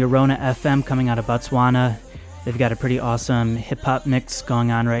playing Yorona FM coming out of Botswana. They've got a pretty awesome hip-hop mix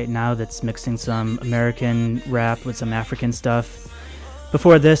going on right now that's mixing some American rap with some African stuff.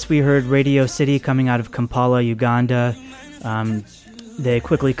 Before this, we heard Radio City coming out of Kampala, Uganda. They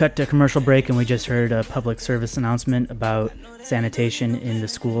quickly cut to a commercial break, and we just heard a public service announcement about sanitation in the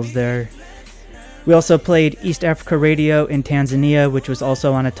schools there. We also played East Africa Radio in Tanzania, which was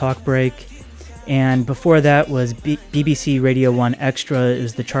also on a talk break. And before that was BBC Radio 1 Extra. It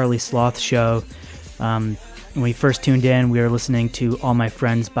was the Charlie Sloth Show. When we first tuned in, we were listening to All My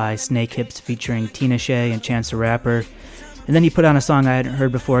Friends by Snake Hips featuring Tina Shea and Chance the Rapper. And then he put on a song I hadn't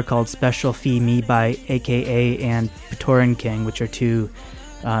heard before called Special Fee Me by AKA and Patoran King, which are two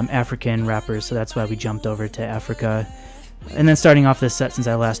African rappers, so that's why we jumped over to Africa. And then starting off this set since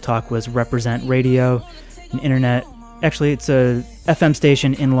I last talked was Represent Radio, an internet, actually it's a FM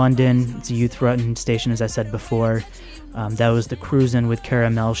station in London. It's a youth-run station, as I said before. That was the Cruisin' with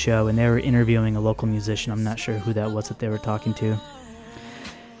Caramel show, and they were interviewing a local musician. I'm not sure who that was that they were talking to.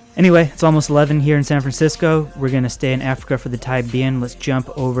 Anyway, it's almost 11 here in San Francisco. We're going to stay in Africa for the time being. Let's jump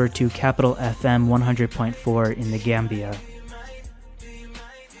over to Capital FM 100.4 in the Gambia.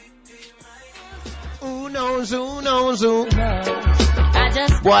 Who knows?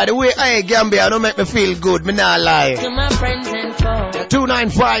 Boy, the way I Gambia don't make me feel good, me not lie. To my friends and foes.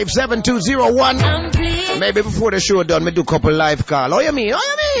 295-7201. Maybe before the show done, me do couple live call. Oh, you mean?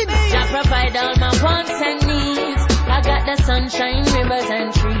 I provide all my wants and needs. I got the sunshine, rivers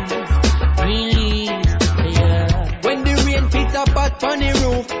and trees. Relief, yeah. When the rain hits a pot on the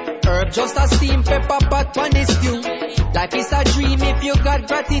roof, herb just a steam pepper pot on the stew. Life is a dream if you got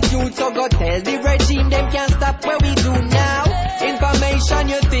gratitude. So go tell the regime them can't stop what we do now. Information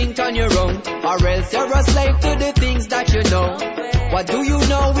you think on your own, or else you're a slave to the things that you know. What do you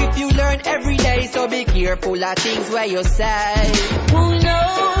know if you learn every day? So be careful of things where you say. Who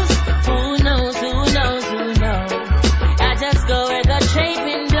knows? Who knows? Who knows? Who knows? I just go where the trade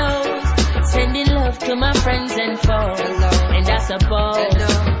wind blows, sending love to my friends and foes. And I suppose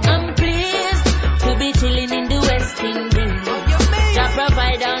I'm pleased to be chilling in the West Indies. I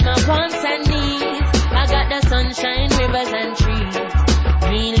provide all my wants and needs. I got the sunshine, rivers and trees.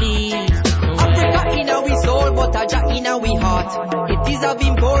 Relief. Africa in our soul, but a jack in our heart. It is of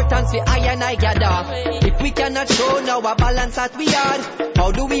importance for I and I gather. If we cannot show now a balance that we had,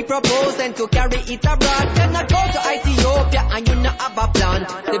 how do we propose then to carry it abroad? Cannot go to Ethiopia and you not have a plan.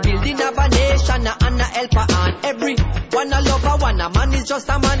 The building of a nation and a helper on. Every one a lover, one a man is just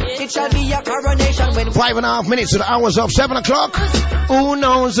a man. It shall be a coronation when 5.5 minutes to the hours of 7 o'clock. Who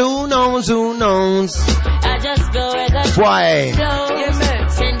knows? I just go where the why?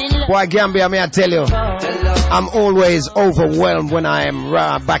 Why Gambia, may I tell you? I'm always overwhelmed when I am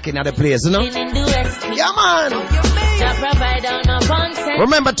back in other place, you know? Yeah, man.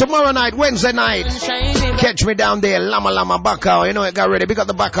 Remember tomorrow night, Wednesday night, catch me down there, Lama Bakau. You know it got ready. We got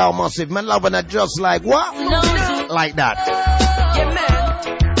the Bakau Massive. Man, loving it just like what? Like that.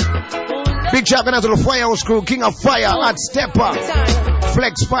 Big shout out to the Firehouse crew, King of Fire, Hot Stepper,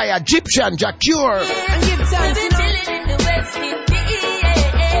 Flex Fire, Egyptian, Jacure.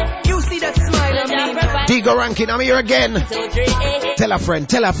 You see that smile on me. Digo Rankin, I'm here again. Tell a friend.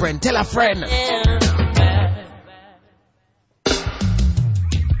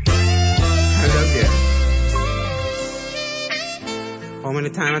 How many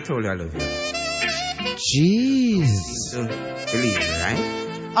times I told you I love you? Jeez. So, believe me, right?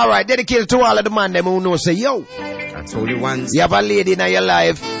 Alright, dedicated to all of the man them who know say, yo. I told you once. You have a lady in your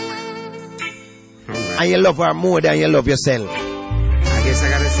life. Right. And you love her more than you love yourself. I guess I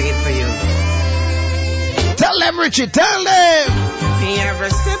gotta sing it for you. Tell them, Richie, tell them. Every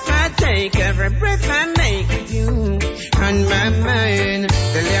step I take, every breath I make with you on my mind.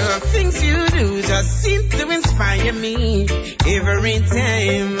 The little things you do just seem to inspire me every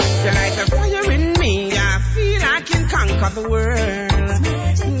time. You're like a fire in me. I feel I can conquer the world.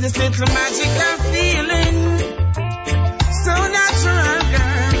 This little magical feeling, so natural,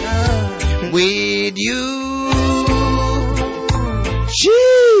 girl. With you,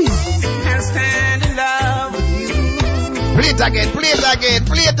 jeez. I stand in love with you. Play it again.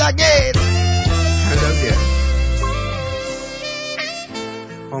 I love you.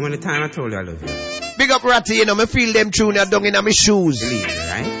 How many times I told you I love you? Big up Ratty, you know, me feel them tune down in my shoes. Believe me,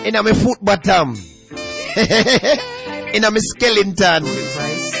 right? In my foot bottom. In my skeleton.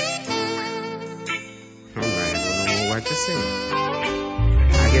 Alright, I don't know what to say.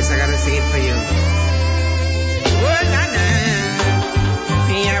 I guess I gotta sing it for you. Oh, na, na.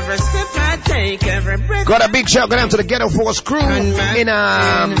 Every step Got a big shout going out to the Ghetto Force crew in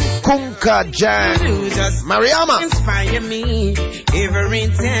Kunka Jan. Mariama. Inspire me every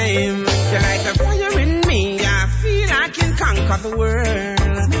time. You're like a fire in me. I feel I can conquer the world.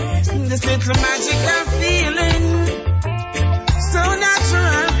 This little magical feeling, so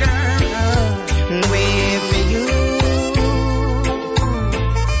natural, girl. With you,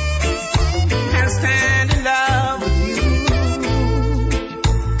 I'll stand in love with you,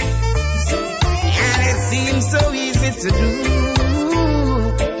 and it seems so easy to do.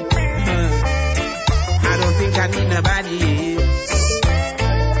 I don't think I need nobody else.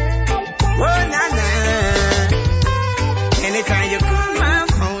 Oh, nah. Anytime you call my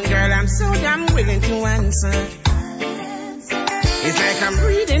phone, girl, I'm so damn willing to answer. It's like I'm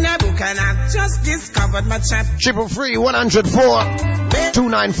reading a book and I've just discovered my chapter. 333-104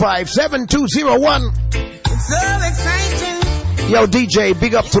 295 7201. It's so exciting. Yo, DJ,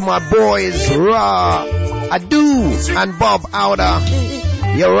 big up to my boys, Ra, Adu, and Bob Outer.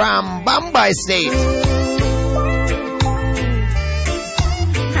 Your Ram Bombay State.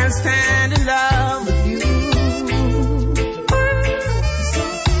 I stand in love with you.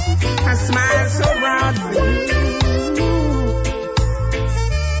 I smile so broad for you.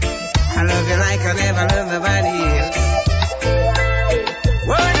 I love you like I never loved nobody else. Oh,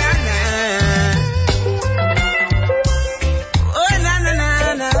 na na. Oh, na na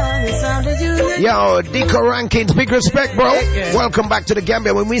na na. The sound of you. Yo, Deco Rankins, big respect, bro. Welcome back to the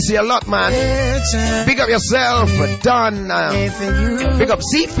Gambia. We miss you a lot, man. Big up yourself, Don. Big up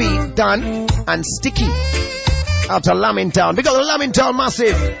Seafeed, Don, and Sticky. Out of Lamingtown. Big up the Lamingtown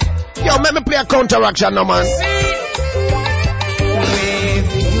Massive. Yo, let me play a counteraction now, man.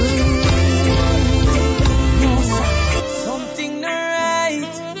 Something right.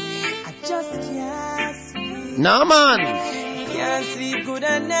 I just can't sleep. Nah, man. Can't sleep good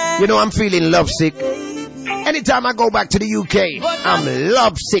at night. You know, I'm feeling lovesick. Anytime I go back to the UK, I'm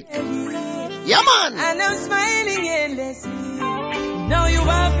lovesick. Yeah, man. And I'm smiling endlessly. Now you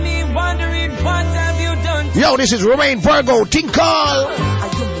have me wondering what have you done. Yo, this is Romain Virgo, Tinkal. I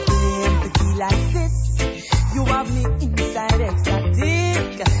don't claim to be like this. You have me inside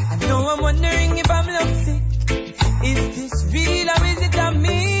ecstatic. I know I'm wondering if I'm lovesick. Is this real or is it a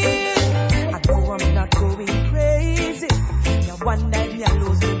myth? I know I'm not going crazy. Now one night me I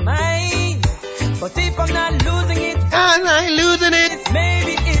lose my mind. But if I'm not losing it, and I'm losing it,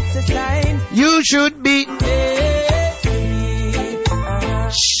 maybe it's a sign. You should be.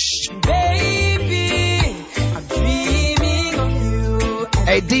 Baby, I'm dreaming of you.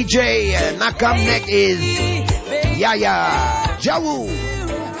 Hey, DJ, Nakam Neck is Yaya Jawu.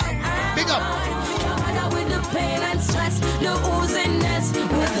 Big up. With the pain and stress, the ooziness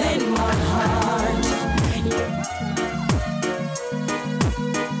within my heart.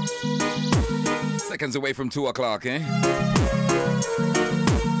 Seconds away from 2 o'clock, eh?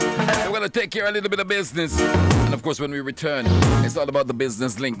 We're going to take care of a little bit of business. And of course, when we return, it's all about the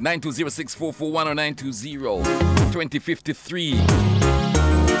business link. 920-6441 or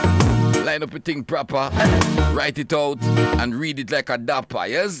 920-2053. Line up a thing proper, write it out, and read it like a dapper.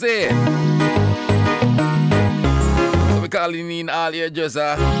 You see? So we're calling in all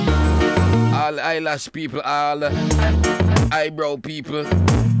hairdresser, all eyelash people, all eyebrow people,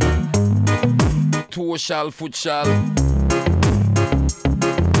 toe shall, foot shall,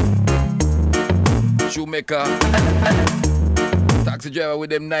 shoemaker, taxi driver with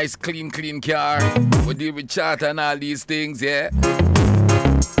them nice clean car. We deal with charter and all these things, yeah.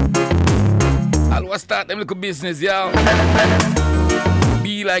 I'll start them little business, yo.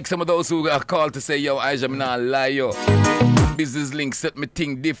 Be like some of those who are called to say, yo, Aisha, I'm not lie, yo. Business link set me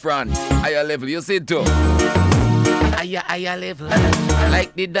think different. Higher level, you see it too. Higher level.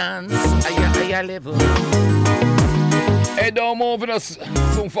 Like the dance, higher level. Hey, don't move with us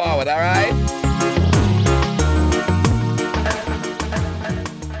soon forward, alright?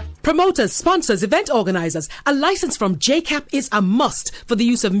 Promoters, sponsors, event organizers, a license from JCAP is a must for the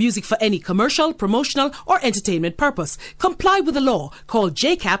use of music for any commercial, promotional, or entertainment purpose. Comply with the law. Call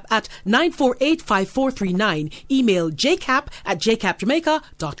JCAP at 948-5439. Email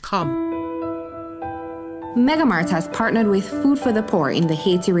jcap@jcapjamaica.com. Megamart has partnered with Food for the Poor in the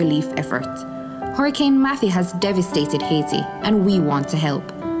Haiti relief effort. Hurricane Matthew has devastated Haiti, and we want to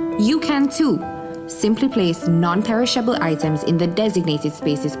help. You can too. Simply place non-perishable items in the designated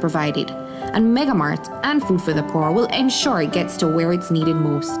spaces provided, and Megamart and Food for the Poor will ensure it gets to where it's needed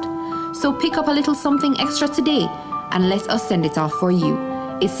most. So pick up a little something extra today and let us send it off for you.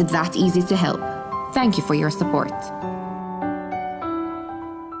 It's that easy to help. Thank you for your support.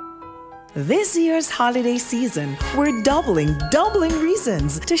 This year's holiday season, we're doubling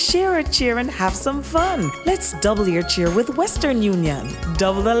reasons to share a cheer and have some fun. Let's double your cheer with Western Union.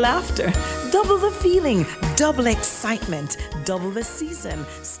 Double the laughter, double the feeling, double excitement, double the season.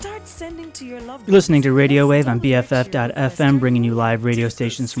 Start sending to your loved ones. You're listening to Radio Wave on BFF.FM, bringing you live radio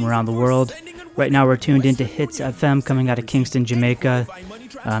stations from around the world. Right now we're tuned into Hits FM coming out of Kingston, Jamaica.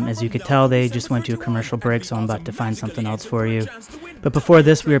 As you could tell, they just went to a commercial break, so I'm about to find something else for you. But before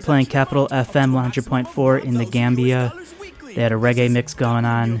this, we were playing Capital FM 100.4 in the Gambia. They had a reggae mix going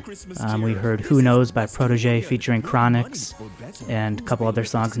on. We heard Who Knows by Protege featuring Chronix and a couple other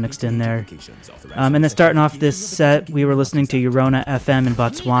songs mixed in there. And then starting off this set, we were listening to Yorona FM in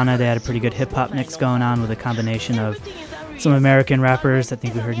Botswana. They had a pretty good hip-hop mix going on with a combination of some American rappers. I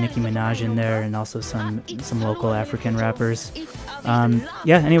think we heard Nicki Minaj in there, and also some local African rappers.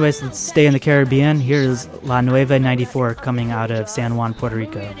 Anyways, let's stay in the Caribbean. Here's La Nueva 94 coming out of San Juan, Puerto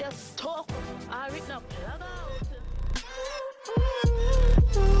Rico.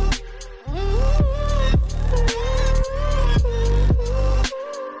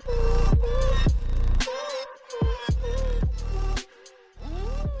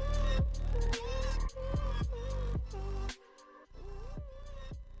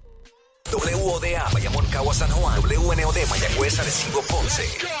 WODA, Bayamón, Cagua, San Juan. WNOD, Mayagüez, Arecibo, Ponce.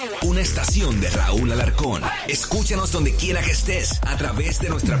 Una estación de Raúl Alarcón. Escúchanos donde quiera que estés a través de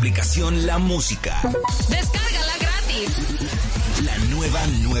nuestra aplicación La Música. Descárgala gratis. La nueva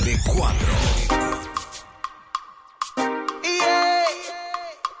 94. Yeah.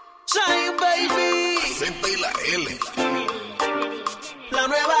 Shine, baby. Z y la L. La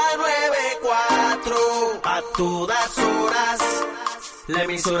nueva 94. A todas horas. La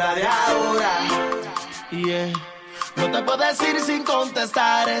emisora de ahora. Yeah. No te puedo decir sin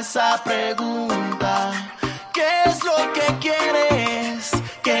contestar esa pregunta. ¿Qué es lo que quieres?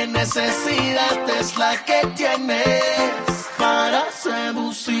 ¿Qué necesidad es la que tienes para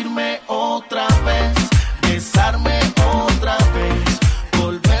seducirme otra vez? Besarme otra vez.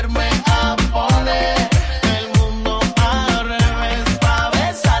 Volverme a poner el mundo al revés. Pa'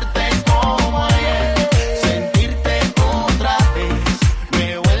 besarte como ayer. Sentirte otra vez.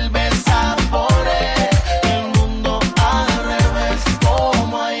 Me vuelves a poner el mundo al revés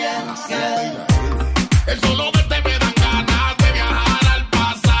como ayer. El solo verte me dan ganas de viajar al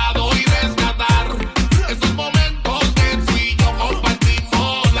pasado y rescatar esos momentos que tú y yo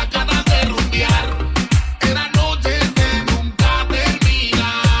compartimos, las ganas de rumbear. Eran noches de nunca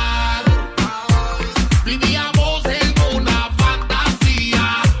terminar. Vivíamos en una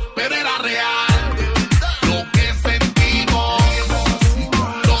fantasía, pero era real. Lo que sentimos,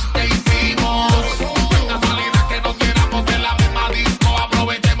 lo que hicimos. Qué casualidad que nos viéramos en la misma disco.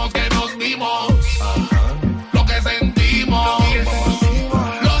 Aprovechemos que nos vimos. Lo que sentimos,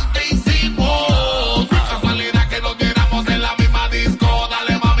 lo que hicimos. Qué casualidad que nos viéramos en la misma disco.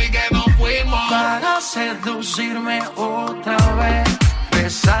 Dale mami que nos fuimos. Para seducirme otra vez,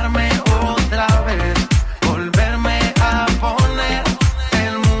 besarme otra vez, volverme a poner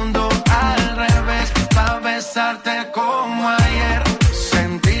el mundo al revés, para besarte como ayer,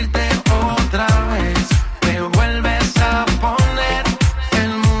 sentirte otra vez, me vuelves a poner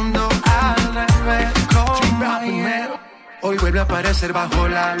el mundo al revés como ayer. Hoy vuelve a aparecer bajo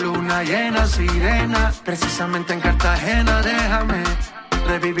la luna llena, sirena, precisamente en Cartagena. Déjame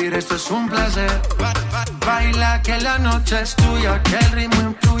revivir, esto es un placer. Baila que la noche es tuya, que el ritmo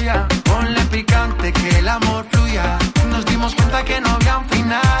influya. Ponle picante, que el amor fluya. Nos dimos cuenta que no había un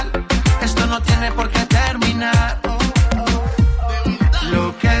final. Esto no tiene por qué terminar.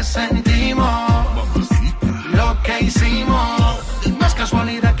 Lo que sentimos, lo que hicimos. No es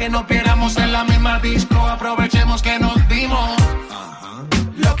casualidad que nos viéramos en la misma disco. Aprovechemos que nos dimos.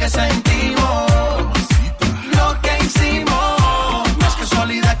 Lo que sentimos, lo que hicimos. No es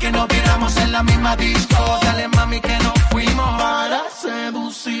casualidad que nos viéramos en la misma disco. Dale mami que nos fuimos. Para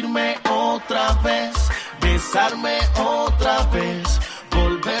seducirme otra vez, besarme otra vez,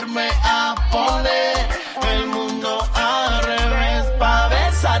 volverme a poner el mundo al revés, pa'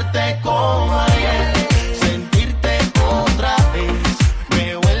 besarte como ayer, sentirte otra vez,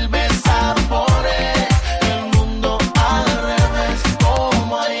 me vuelves a poner el mundo al revés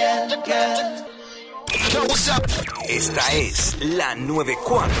como ayer. Esta es la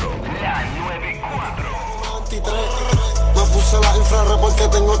 94. La 94. puse la infrarred porque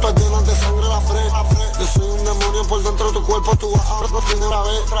tengo todas llenas de sangre la fre. Yo soy un demonio por dentro de tu cuerpo, tú vas a ver primera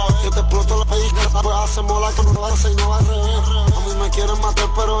vez. Yo te exploto la isla, pues hacemos la que no hace y no va al revés. A mí me quieren matar,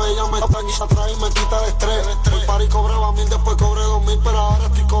 pero ella me toca aquí atrás y me quita el estrés. El party cobraba 1000, después cobré 2000, pero ahora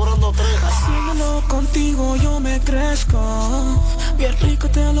estoy cobrando 3. Haciéndolo contigo yo me crezco. Bien rico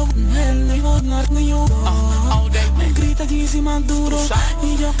te lo ni vos ni yo. Me grita y más duro.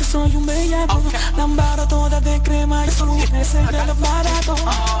 Y yo que soy un bellaco. Lambaro toda de crema y solo ese de los baratos.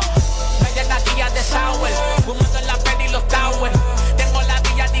 Ella es la tía de Sour, fumando en la peli y los towers. Tengo la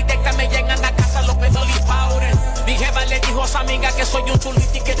vía directa, me llegan a casa los pedos y powder. Mi jefa le dijo a su amiga que soy un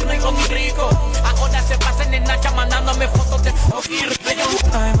chulito y que traigo muy rico. Ahora se pasan en Nacha mandándome fotos de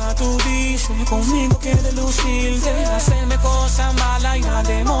Ay, ma, tú dices, conmigo quieres lucirte, hacerme cosas malas y la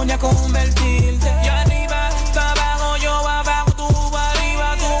demonia convertirte. Y arriba, pa' abajo, yo abajo, tú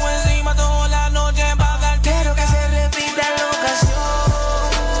arriba, tú encima, toda la noche pa' dar. Quiero que se repita la ocasión.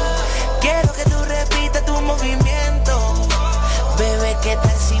 Quiero que tú repitas tu movimiento. Bebé, ¿qué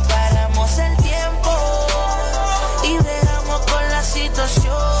tal si paramos el tiempo y dejamos con la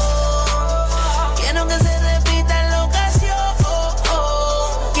situación? Quiero que se repita la ocasión.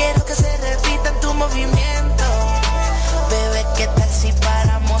 Quiero que se repita en tu movimiento. Bebé, ¿qué tal si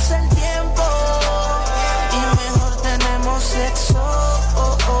paramos el tiempo y mejor tenemos sexo?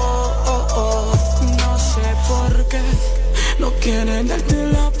 No sé por qué no quieren darte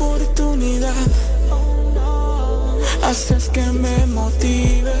la oportunidad. Haces que me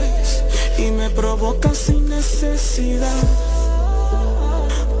motives y me provocas sin necesidad.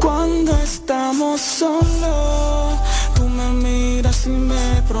 Cuando estamos solos, tú me miras y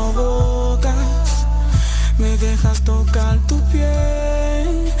me provocas. Me dejas tocar tu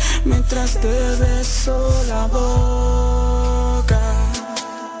piel mientras te beso la boca.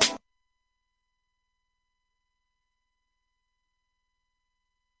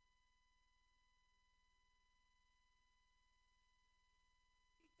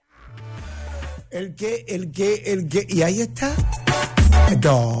 El que, y ahí está.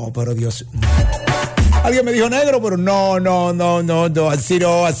 No, pero Dios. Alguien me dijo negro, pero no, así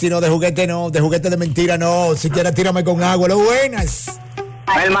no, de juguete de mentira no, si quieres tírame con agua, lo buenas.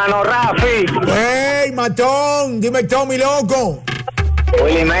 Hermano Rafi. ¡Ey, matón! Dime todo, mi loco.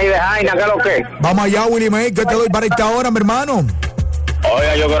 Willy May de Jaina, ¿qué es lo que? Vamos allá, Willy May, ¿qué te doy para esta hora, mi hermano?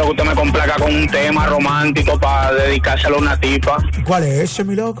 Oiga, yo quiero que usted me complaca con un tema romántico para dedicárselo a una tipa. ¿Cuál es ese,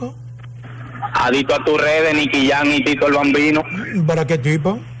 mi loco? Adicto a tus redes, Nicky Jam y Tito el Bambino. ¿Para qué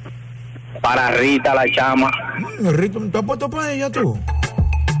tipo? Para Rita, la chama. Rita, ¿te has puesto para ella tú?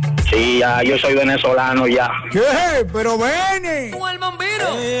 Sí, ya, yo soy venezolano ya. ¿Qué? Pero ven. Con el Bambino.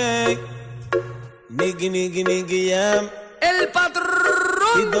 Nicky Jam. El patrón.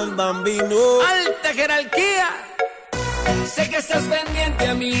 Tito el Bambino. Alta jerarquía. Sé que estás pendiente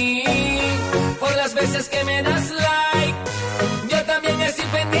a mí por las veces que me das like. Yo también estoy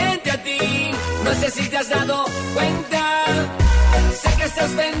pendiente a ti. No sé si te has dado cuenta. Sé que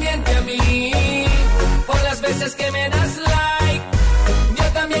estás pendiente a mí por las veces que me das like. Yo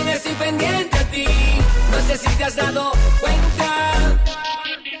también estoy pendiente a ti. No sé si te has dado cuenta.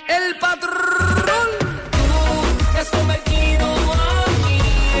 El patrón. Tú te has convertido a mí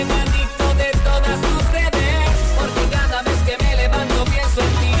en adicto de todas tus redes. Porque cada vez que me levanto pienso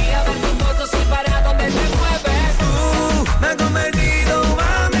en ti. A ver tus fotos y para dónde te mueves. Tú me has convertido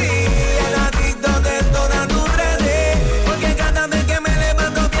a mí en adicto de todas tus redes. Porque cada vez que me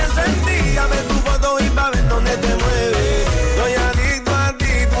levanto pienso en ti. A ver tu foto y pa' ver dónde te mueves. Soy adicto a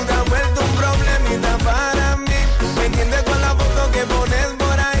ti, tú te has vuelto un problemita para mí. Me entiendes con la foto que pones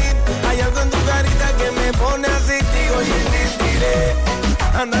por ahí. Hay algo en tu carita que me pone así. Digo y insistiré.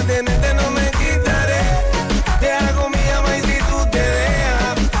 Anda, tenerte no me quitaré. Te hago mi ama y si tú te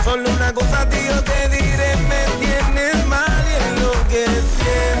dejas. Solo una cosa, tío, te diré. Me tienes mal y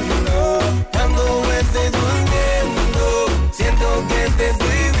enloqueciendo. Cuando me estoy durmiendo, siento que te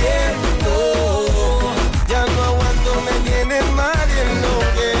estoy viendo. Ya no aguanto, me tienes mal y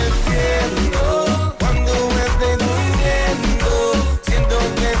enloqueciendo. Cuando me estoy durmiendo, siento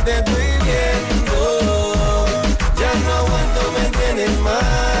que te estoy viendo. Ya no aguanto, me tienes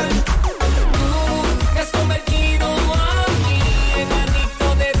mal. Tú te has convertido a mí en adicto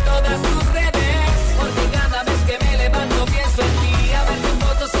de todas tus redes. Porque cada vez que me levanto pienso en ti. A ver tus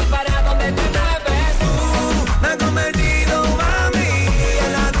fotos y para dónde te mueves. Me has convertido a mí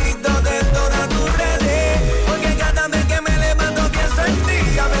en adicto de todas tus redes. Porque cada vez que me levanto pienso en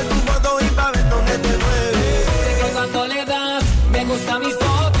ti. A ver tu foto y pa' ver dónde te mueves. Sé que cuando le das me gustan mis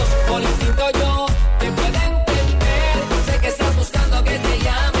fotos. Por instinto yo te puedo entender. Sé que estás buscando que te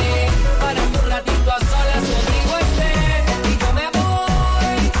llame para que un ratito a solas conmigo estés. Y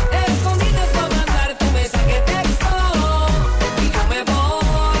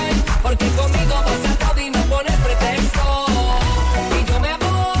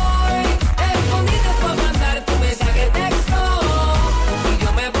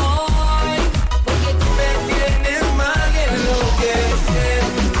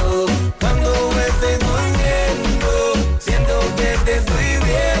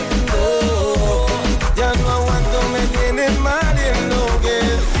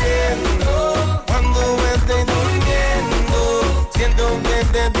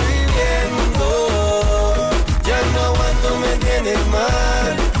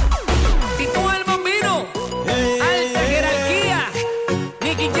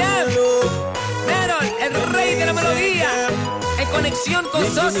fusión con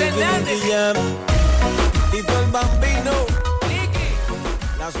Sosa Hernández. Tito el Bambino.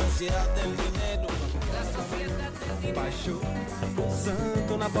 La sociedad del dinero. Baixou o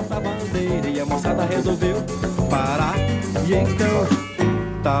santo na porta-bandeira e a moçada resolveu parar. E então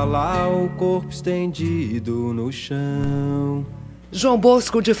tá lá o corpo estendido no chão. João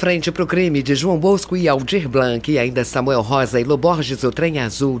Bosco de frente pro crime de João Bosco e Aldir Blanc, e ainda Samuel Rosa e Loborges, o trem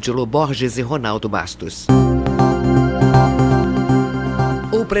azul de Loborges e Ronaldo Bastos.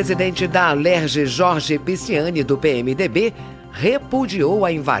 O presidente da Alerj, Jorge Pisciani, do PMDB, repudiou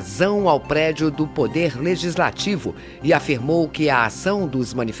a invasão ao prédio do Poder Legislativo e afirmou que a ação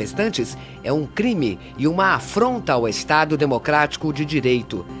dos manifestantes é um crime e uma afronta ao Estado Democrático de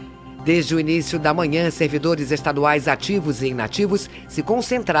Direito. Desde o início da manhã, servidores estaduais ativos e inativos se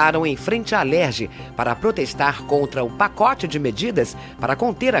concentraram em frente à Alerj para protestar contra o pacote de medidas para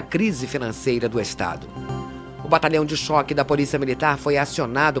conter a crise financeira do Estado. O batalhão de choque da Polícia Militar foi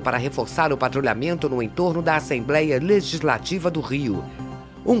acionado para reforçar o patrulhamento no entorno da Assembleia Legislativa do Rio.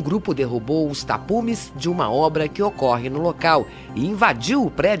 Um grupo derrubou os tapumes de uma obra que ocorre no local e invadiu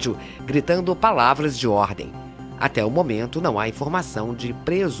o prédio, gritando palavras de ordem. Até o momento, não há informação de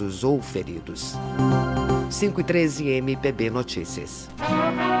presos ou feridos. 5h13 MPB Notícias.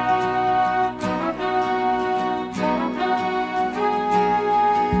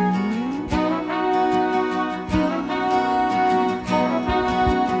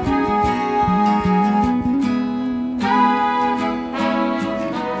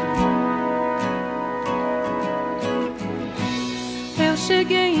 Eu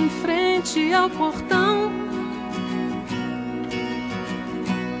cheguei em frente ao portão.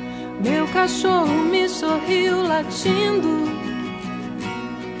 Meu cachorro me sorriu latindo.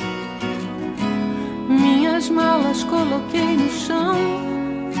 Minhas malas coloquei no chão.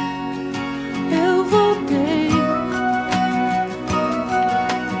 Eu voltei.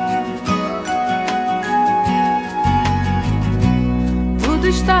 Tudo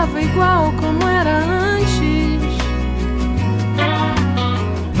estava igual como era antes.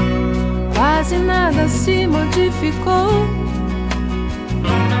 Quase nada se modificou.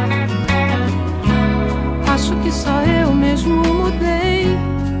 Acho que só eu mesmo mudei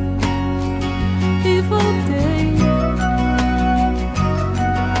e voltei.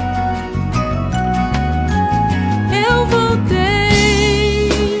 Eu voltei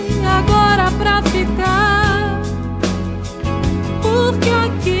agora pra ficar, porque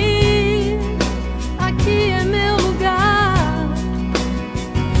aqui é meu lugar.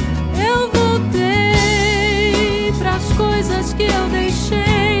 Eu voltei pras coisas que eu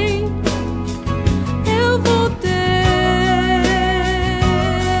deixei.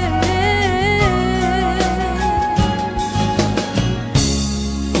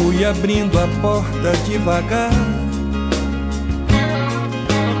 Fui abrindo a porta devagar,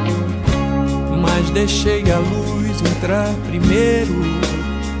 mas deixei a luz entrar primeiro.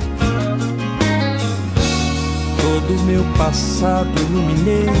 Todo o meu passado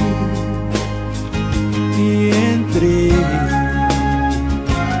iluminei e entrei.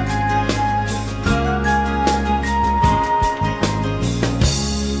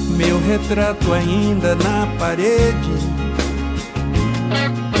 Meu retrato ainda na parede,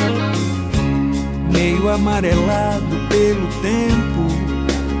 meio amarelado pelo tempo,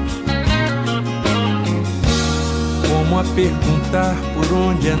 como a perguntar por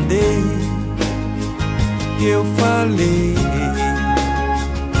onde andei, e eu falei.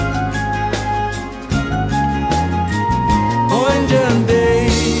 Onde andei,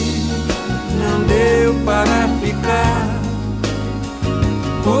 não deu para ficar,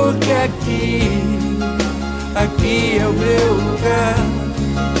 porque aqui é o meu lugar.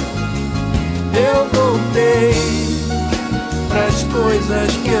 Eu voltei pras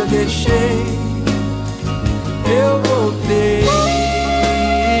coisas que eu deixei. Eu voltei.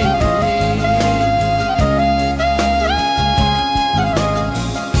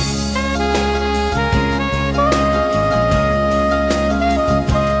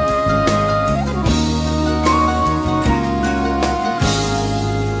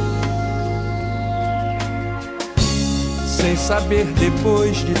 Sem saber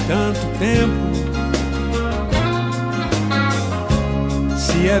depois de tanto tempo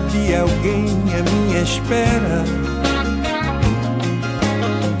se havia alguém à minha espera.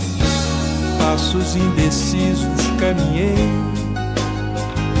 Passos indecisos caminhei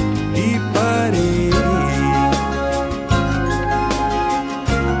e parei.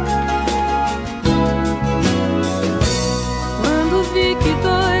 Quando vi que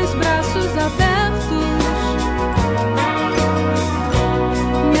dois braços abertos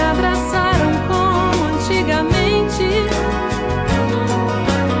me abraçaram como antigamente,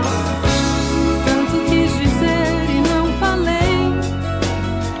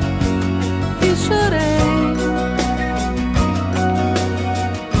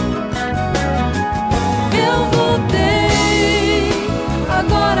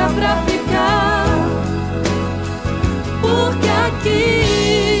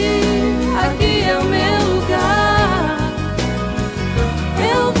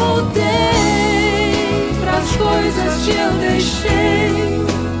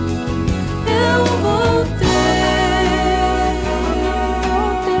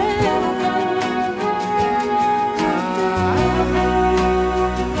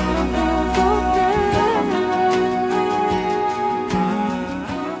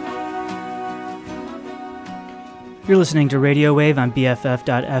 You're listening to Radio Wave on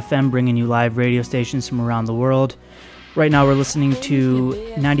BFF.FM, bringing you live radio stations from around the world. Right now we're listening to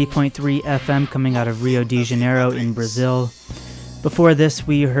 90.3 FM coming out of Rio de Janeiro in Brazil. Before this,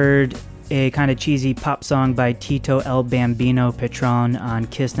 we heard a kind of cheesy pop song by Tito El Bambino Patron on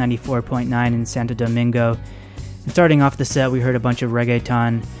Kiss 94.9 in Santo Domingo. And starting off the set, we heard a bunch of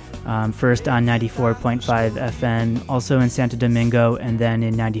reggaeton, first on 94.5 FM, also in Santo Domingo, and then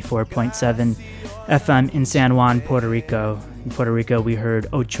in 94.7 FM in San Juan, Puerto Rico. In Puerto Rico, we heard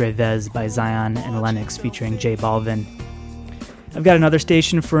Otra Vez by Zion and Lennox featuring J Balvin. I've got another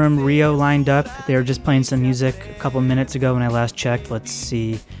station from Rio lined up. They were just playing some music a couple minutes ago when I last checked. Let's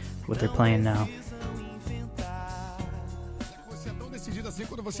see what they're playing now. Você é tão decidida assim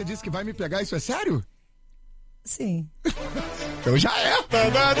quando você disse que vai me pegar, isso é sério? Sim. Então já é.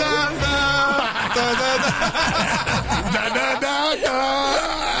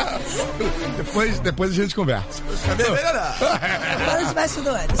 Depois a gente conversa. Agora os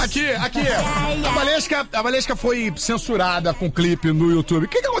bastidores. Aqui. A Valesca foi censurada com o clipe no YouTube. O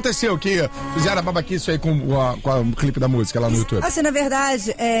que aconteceu que fizeram a babaquice aí com o clipe da música lá no YouTube? Assim, na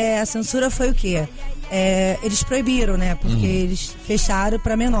verdade, a censura foi o quê? Eles proibiram, né? Porque eles fecharam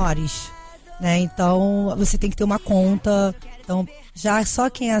para menores. Né? Então você tem que ter uma conta. Então já só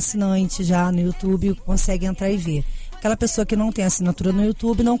quem é assinante já no YouTube consegue entrar e ver. Aquela pessoa que não tem assinatura no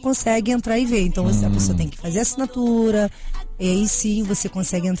YouTube não consegue entrar e ver. Então a pessoa tem que fazer assinatura. E aí sim você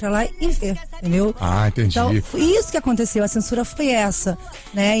consegue entrar lá e ver, entendeu? Ah, entendi. Então foi isso que aconteceu, a censura foi essa,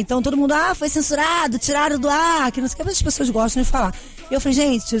 né? Então todo mundo, foi censurado, tiraram do ar, que não sei o que, mas as pessoas gostam de falar. E eu falei,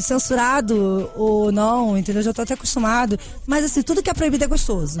 gente, censurado ou não, entendeu? Já tô até acostumado. Mas assim, tudo que é proibido é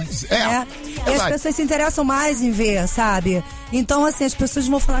gostoso. Né? E as pessoas se interessam mais em ver, sabe? Então assim, as pessoas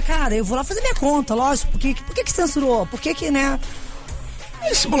vão falar, cara, eu vou lá fazer minha conta, lógico, por que censurou? Por que, né?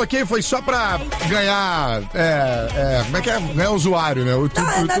 Esse bloqueio foi só pra ganhar, como é que é? Ganhar usuário, né?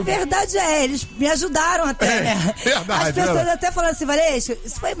 Na verdade eles me ajudaram até, né? Verdade. As pessoas até falaram assim, Valesca,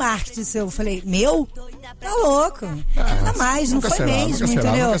 isso foi marketing seu. Eu falei, meu? Tá louco. Nada mais, não foi mesmo,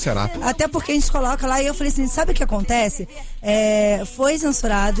 entendeu? Nunca será. Até porque a gente coloca lá e eu falei assim, sabe o que acontece? Foi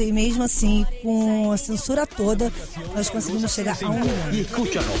censurado e mesmo assim, com a censura toda, nós conseguimos chegar a 1 milhão. Y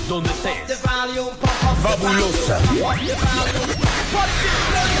escúchanos donde estés. Fabulosa.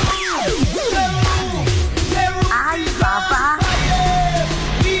 Ay, papá.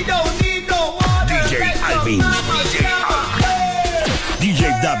 DJ Alvin. DJ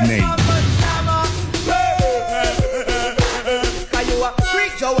Dabney.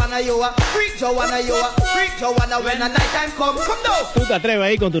 Tú te atreves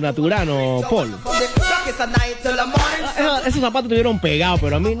ahí con tu naturano, Paul. Esos zapatos estuvieron pegados,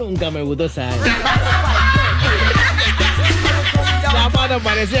 pero a mí nunca me gustó esa. Zapatos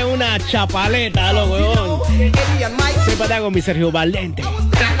parecían una chapaleta, lo huevón. Se pata con mi Sergio Valente.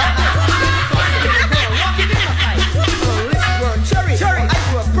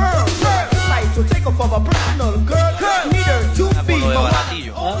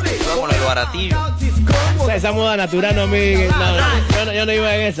 Vamos lo de baratillo. O sea, esa moda natural no a mí. No, yo no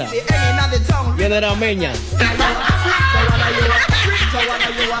iba en esa. Yo no era meña.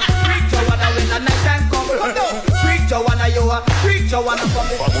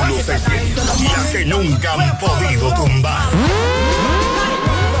 Fabulosa la que nunca han podido tumbar.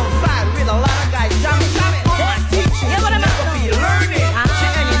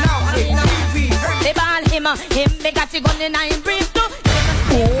 Him me got you gun in him brief too.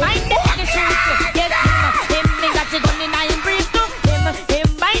 Mind the take a shoot. Yes, him me got you gun in him brief too. Him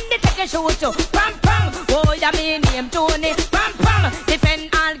mind the take a shoot too. Pam pam, oh ya me name Tony. Pam pam,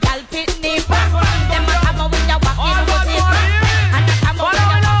 defend all gal pitney. Pam pam, them a come when you walk in with it. And a come when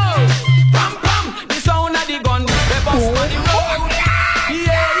you walk. Pam pam, the sound of the gun. The bust on the road.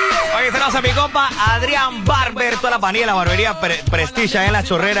 Oye, tenemos a mi compa Adrián Barber, toda la panilla de la barbería Prestige en La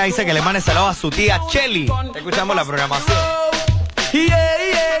Chorrera. Dice que le mande saludos a su tía Chelly. Escuchamos la programación.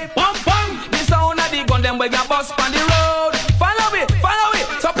 Pam pam, the sound of the gun. Them when you bust on the road. Follow it.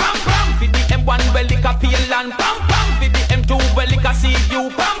 So pam pam, fit the M1 well like a pale and pam pam, fit the M2 well like a CU.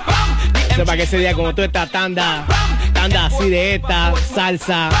 Pam pam. Sepa que ese día como toda esta tanda así de esta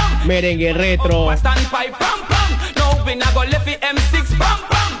salsa, merengue retro.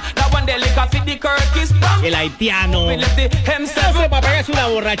 El haitiano. Sepa, pegarse una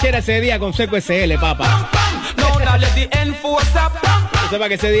borrachera ese día con Seco SL, papá. Sepa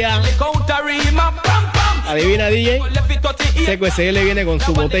que ese día, adivina DJ, Seco SL viene con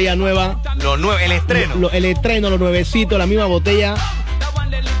su botella nueva. El estreno. El estreno, los nuevecitos, la misma botella.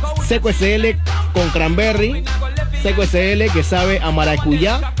 Seco SL con cranberry, Seco SL que sabe a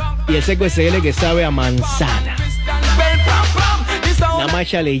maracuyá y el Seco SL que sabe a manzana. Nada más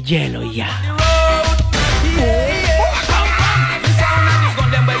échale hielo y ya.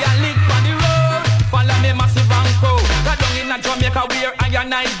 Jamaica where I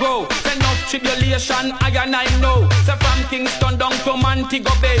and I go. Say no tribulation, I and I know. Say from Kingston down to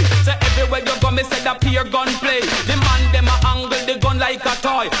Montego Bay. Say everywhere you go, me say that peer gun play. The man them a angle the gun like a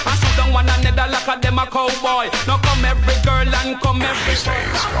toy. And shoot down one another like a them a cowboy. Now come every girl and come every boy.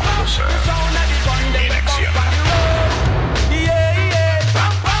 Sound of the gun, them the bump on the road. Yeah, yeah,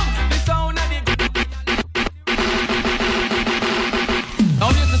 bam, bam. The sound of the now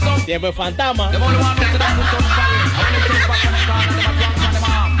this is some Tiempo de fantasma. them only want to that to touch fire.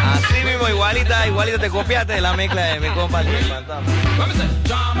 Así mismo, igualita te copiaste de la mezcla de mi compa el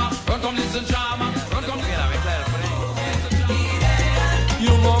fantasma. Y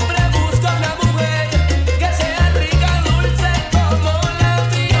un hombre busca una mujer que sea rica, dulce como la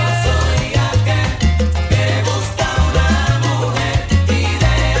mía. Soy aquel que busca una mujer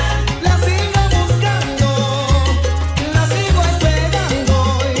ideal. La sigo buscando, la sigo esperando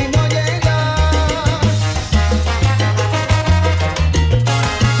y no llega.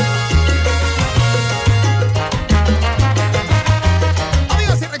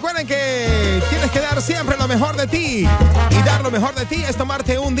 Amigos, y recuerden que tienes que dar siempre lo mejor de ti. Y dar lo mejor de ti es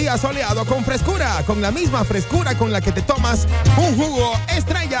tomarte un día soleado con frescura, con la misma frescura con la que te tomas un jugo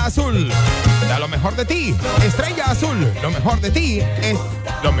Estrella Azul. Da lo mejor de ti, Estrella Azul. Lo mejor de ti es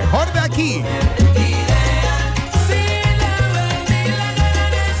lo mejor de aquí.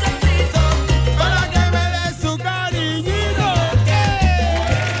 Para que me des su cariñito.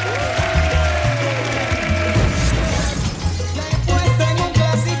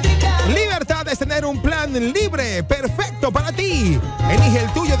 Libertad es tener un plan libre, perfecto para ti. Elige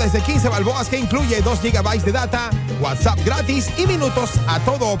el tuyo desde 15 balboas que incluye 2 GB de data, WhatsApp gratis y minutos a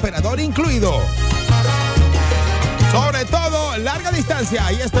todo operador incluido. Sobre todo, larga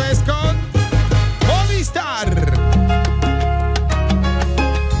distancia. Y esto es con Movistar.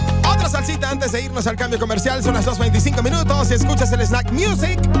 Otra salsita antes de irnos al cambio comercial. Son las 2:25 minutos y escuchas el Snack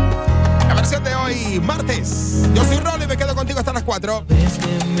Music. La versión de hoy, martes. Yo soy Rolly y me quedo contigo hasta las 4. Es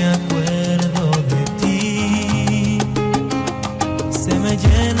que me acuerdo de ti, se me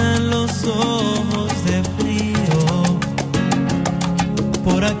llenan los ojos de frío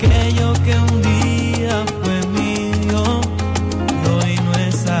por aquello que un día fue mío y hoy no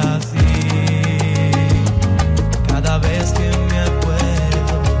es así. Cada vez que me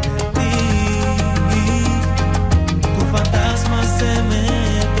acuerdo de ti, tu fantasma se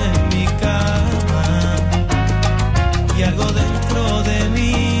mete en mi cama y algo dentro de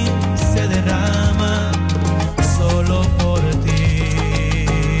mí se derrama solo por ti.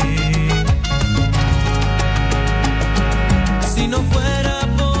 Si no fuera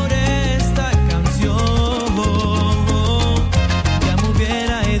por esta canción, ya me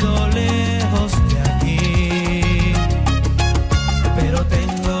hubiera ido lejos de aquí. Pero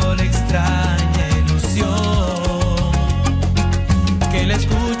tengo la extraña ilusión que la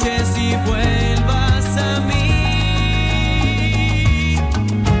escuches y vuelvas a mí.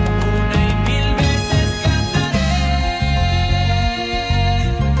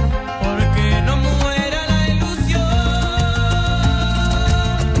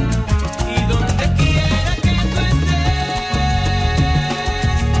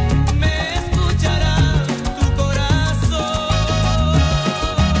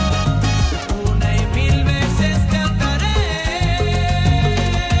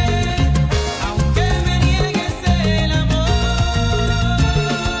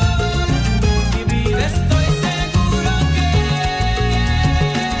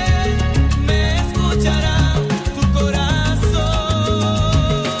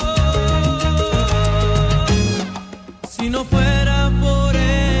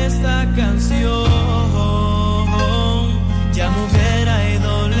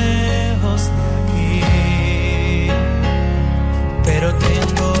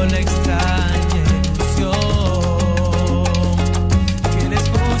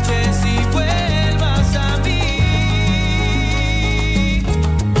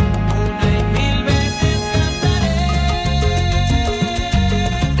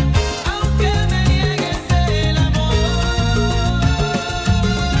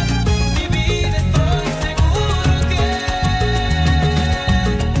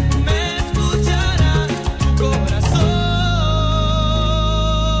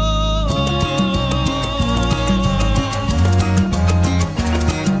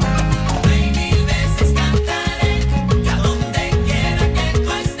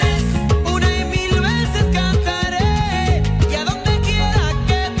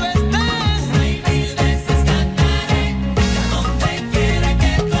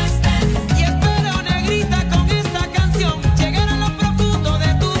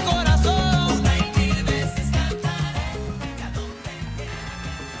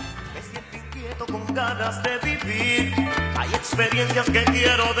 ganas de vivir. Hay experiencias que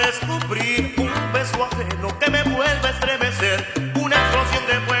quiero descubrir. Un beso ajeno que me vuelve a estremecer. Una explosión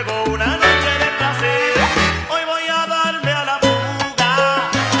de fuego, una noche de placer. Hoy voy a darme a la fuga,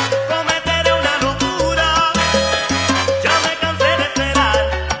 cometeré una locura. Ya me cansé de esperar,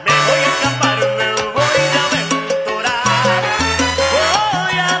 me voy a escapar, me voy a aventurar.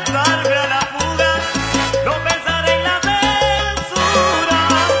 Voy a darme a la fuga, no pensaré en la censura.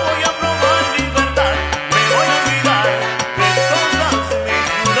 Voy a probar libertad, me voy a olvidar de todas mis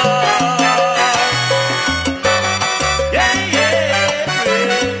dudas. Yeah, yeah, yeah.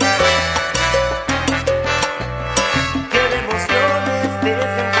 Qué emociones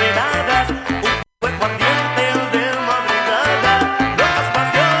desenfrenadas, un cuerpo ardiente de madrugada, locas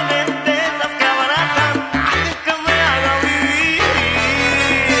pasiones de esas que abrazan, ay, que me hagan vivir.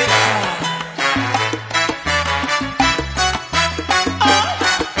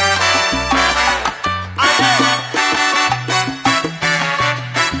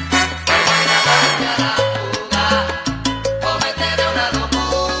 Cometeré una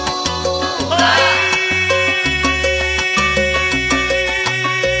locura.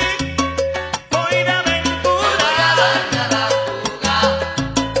 Voy de aventura. Voy a darme a la fuga,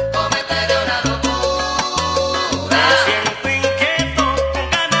 cometeré una locura. Me siento inquieto, con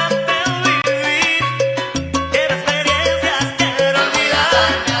ganas de vivir. Quiero experiencias, quiero olvidar. Voy a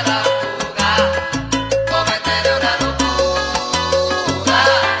darme a la fuga, cometeré una locura.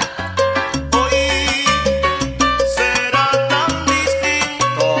 Hoy será tan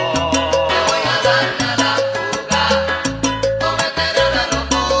distinto. Voy a darme a la fuga, cometeré una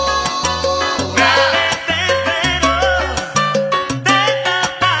locura. Me desespero de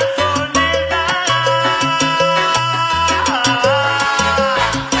tanta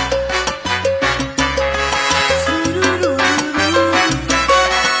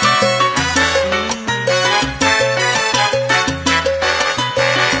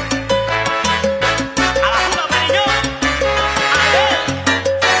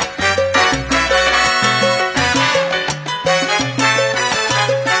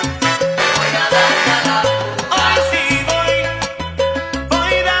Hoy sí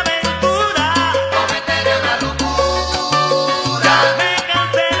voy de aventura, cometeré una locura. Me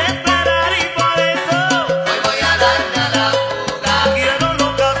cansé de esperar y por eso hoy voy a darme a la fuga. Quiero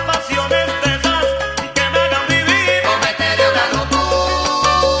locas pasiones de esas que me hagan vivir. Cometeré una locura.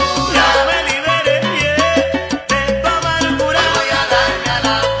 Ya me liberé de tu amargura. Voy a darme a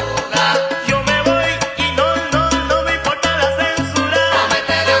la fuga. Yo me voy y no me importa la censura.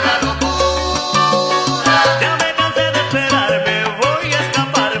 Cometeré una locura. Ya me cansé de esperar, me voy a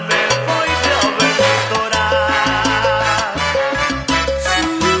escapar, me voy a aventurar.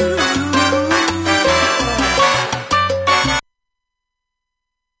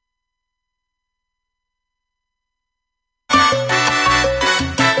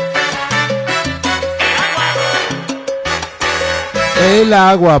 El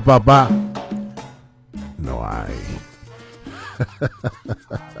agua, papá. No hay.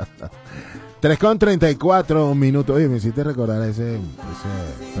 3:34 Oye, me hiciste recordar ese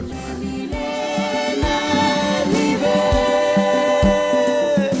personaje.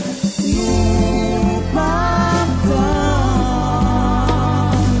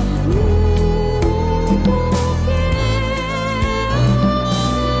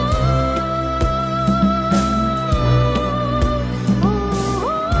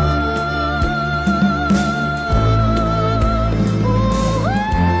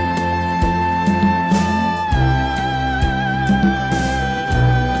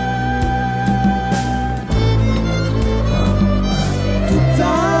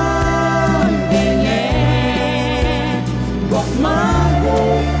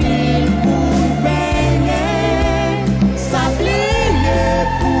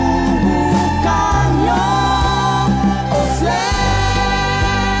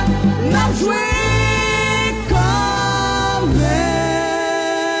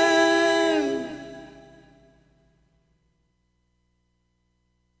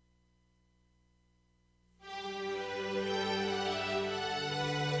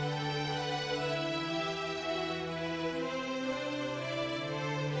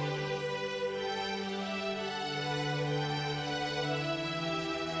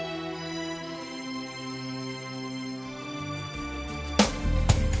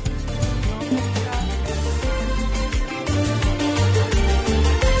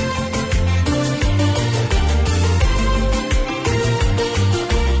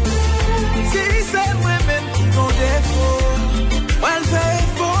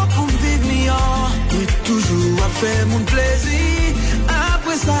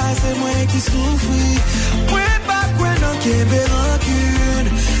 mwen ki soufri. Mwen pa kwen nan kembe rancune.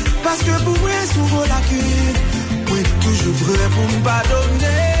 Parce que pour moi sous vos lacunes. Mwen toujours vrai pour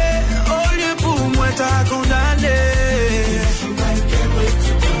m'pardonner. Au lieu pour moi t'as condamné.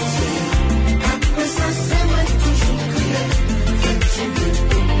 Après ça c'est moi toujours crié. Fais tu veux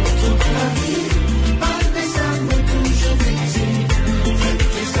pour toute la vie. Malgré ça moi toujours victime. Fais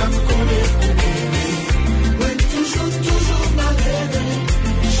que ça me connaît pour m'aimer. Mwen toujours malheureux.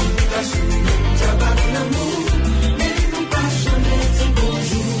 Je t'assume tabac l'amour. Mais nous pas jamais dit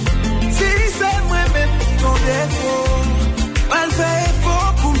bonjour. Si c'est moi-même ton défaut. Mal fait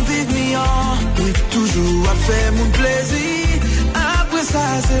effort pour me vivre mieux. Oui, toujours à faire mon plaisir. Après ça,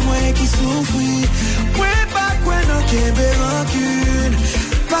 c'est moi qui souffre. Moi, pas quoi non qu'il y ait rancune.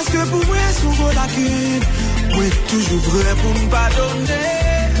 Parce que pour moi, sous vos lacunes. Oui, toujours vrai pour me pardonner.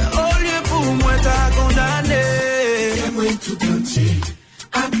 Au lieu pour moi, t'as condamné. C'est moi tout entier.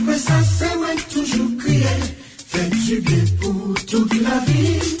 Après ça, c'est moi toujours crié. Fais du bien pour toute la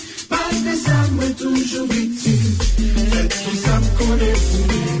vie. Malgré ça, moi toujours victime. Fais tout ça me connaît pour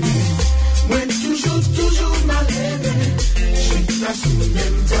m'aimer. Moi toujours mal aimé. J'ai la sous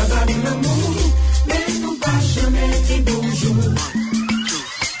même tabac l'amour. Mais nous pas jamais dit bonjour.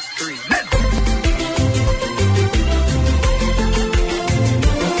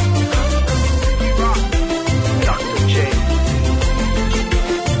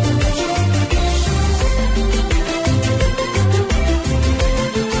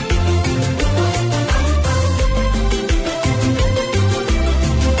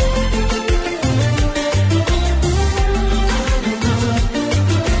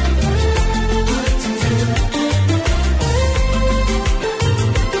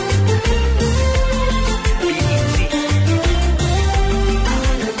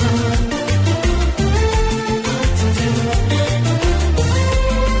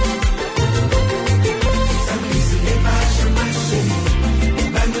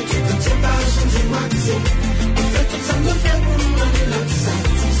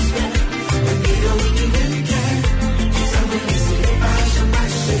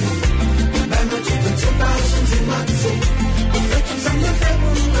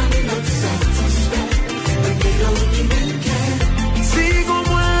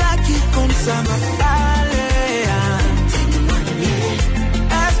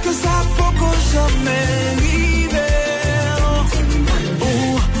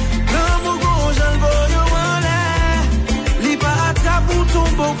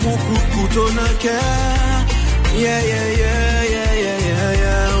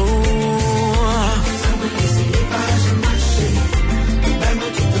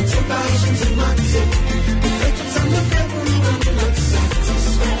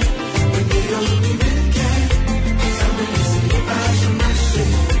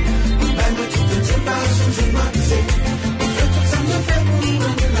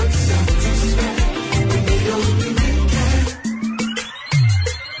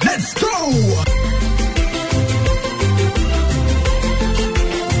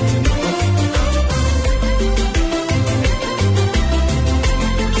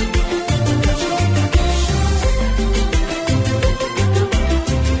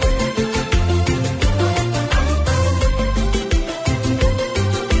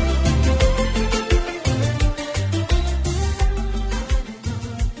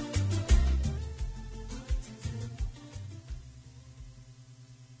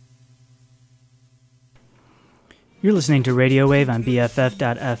 You're listening to Radio Wave on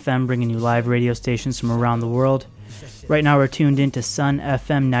BFF.FM, bringing you live radio stations from around the world. Right now we're tuned into Sun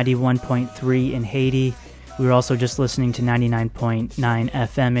FM 91.3 in Haiti. We were also just listening to 99.9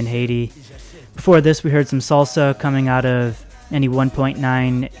 FM in Haiti. Before this, we heard some salsa coming out of 91.9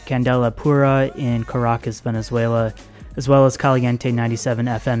 Candela Pura in Caracas, Venezuela, as well as Caliente 97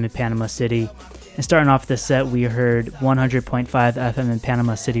 FM in Panama City. And starting off this set, we heard 100.5 FM in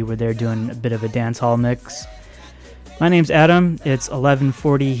Panama City, where they're doing a bit of a dance hall mix. My name's Adam. It's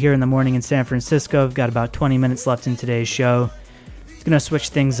 11:40 here in the morning in San Francisco. I've got about 20 minutes left in today's show. I'm going to switch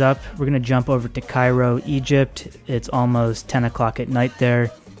things up. We're going to jump over to Cairo, Egypt. It's almost 10 o'clock at night there.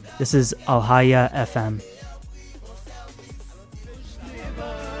 This is Al Haya FM.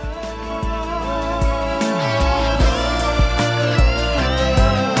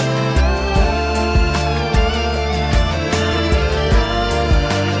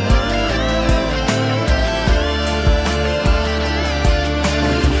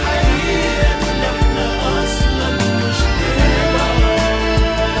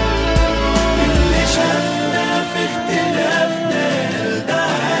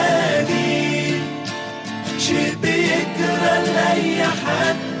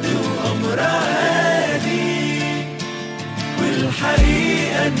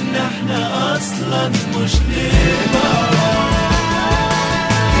 والحقيقة ان احنا اصلا مش لبعض.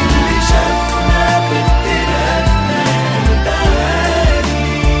 اللي شافنا في اختلافنا يرتاحي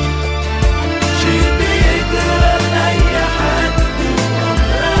شيء بيجرى لأي حد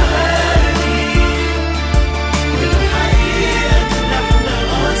وأمر عادي، والحقيقة ان احنا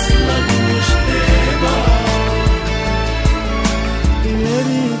اصلا مش لبعض. يا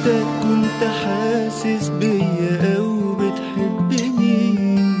ريتك كنت حاسس بيا او بتحبني،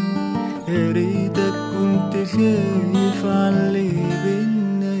 يا ريتك كنت خايف على اللي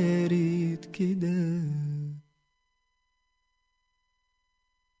بينا، يا ريت كده.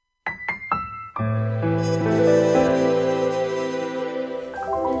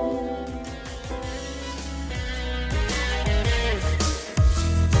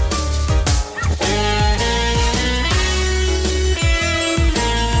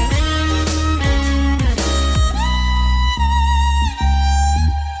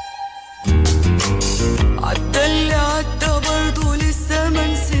 عدى برضه لسه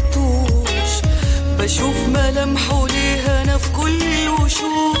منسيتوش، بشوف ملامحه ليه انا في كل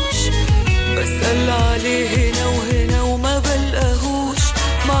الوشوش، بسأل عليه هنا وهنا وما بلقاهوش.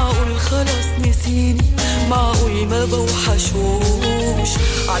 معقول خلاص نسيني، معقول ما بوحشوش.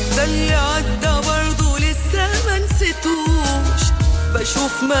 عدى برضه لسه منسيتوش،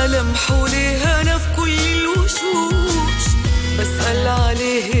 بشوف ملامحه ليه انا في كل الوشوش، بسأل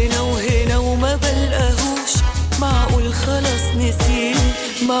عليه هنا وهنا وما بلقاهوش. معقول خلاص نسيني،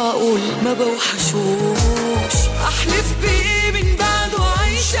 معقول ما بوحشوش. احلف بيه من بعده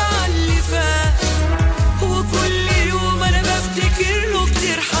عايشة عاللي فات، وكل يوم انا بفتكر له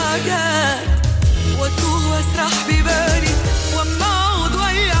كتير حاجات، واتوه واسرح ببالي واما اقعد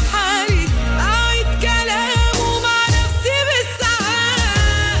ويا حالي اعيد كلامه مع نفسي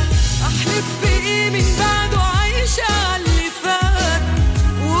بالساعات. احلف بيه من بعده عايشة عاللي فات،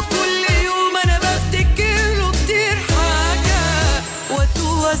 وكل يوم انا بفتكر له كتير حاجات،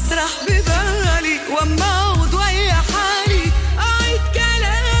 واتوه واسرح ببالي واما اقعد ويا حالي اعيد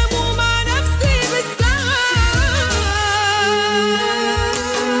كلامه مع نفسي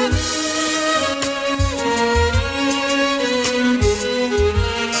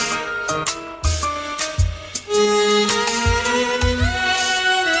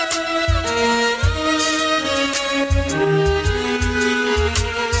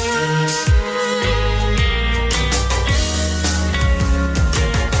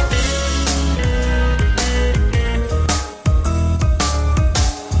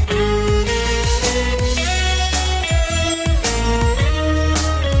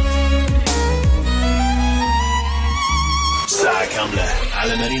ساعة كاملة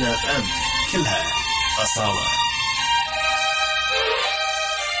على مارينا اف ام، كلها أصالة.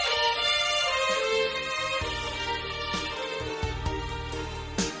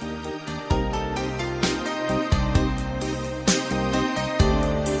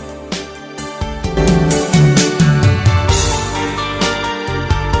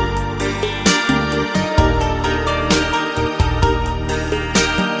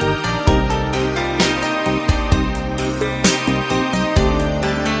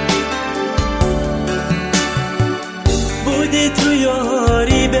 تو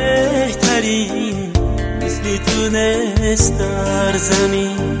یاری بهترین، مثل تو نستر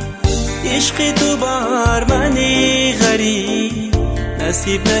زمین، عشق تو بر منی غریب،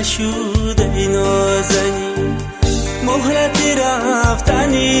 نصیب نشد ای نازنین. مهلت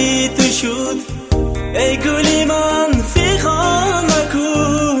رفتنی تو شد ای گلی من فیغان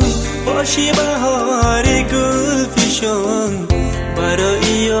مکن، باشی بهار گل فشان برای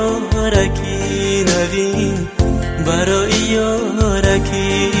یارکی نوین، برای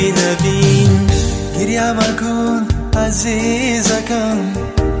یارکی نوین. گریه مکن عزیزکم،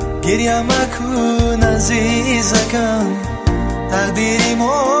 گریه مکن عزیزکم، تقدیری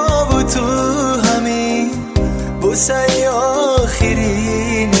ما بود تو همین بوسه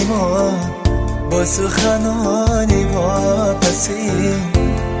آخرین ما، با سخنانی واپسیم،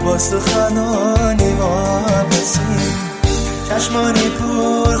 با سخنانی واپسیم. چشمانی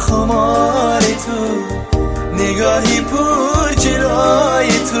پر خمار تو، نگاهی پر جلای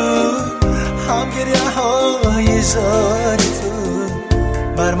تو، هم گریه های زار تو،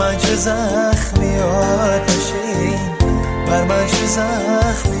 بر من چه زخمی آتشین، بر من چه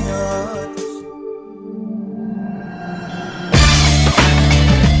زخمی آتشین.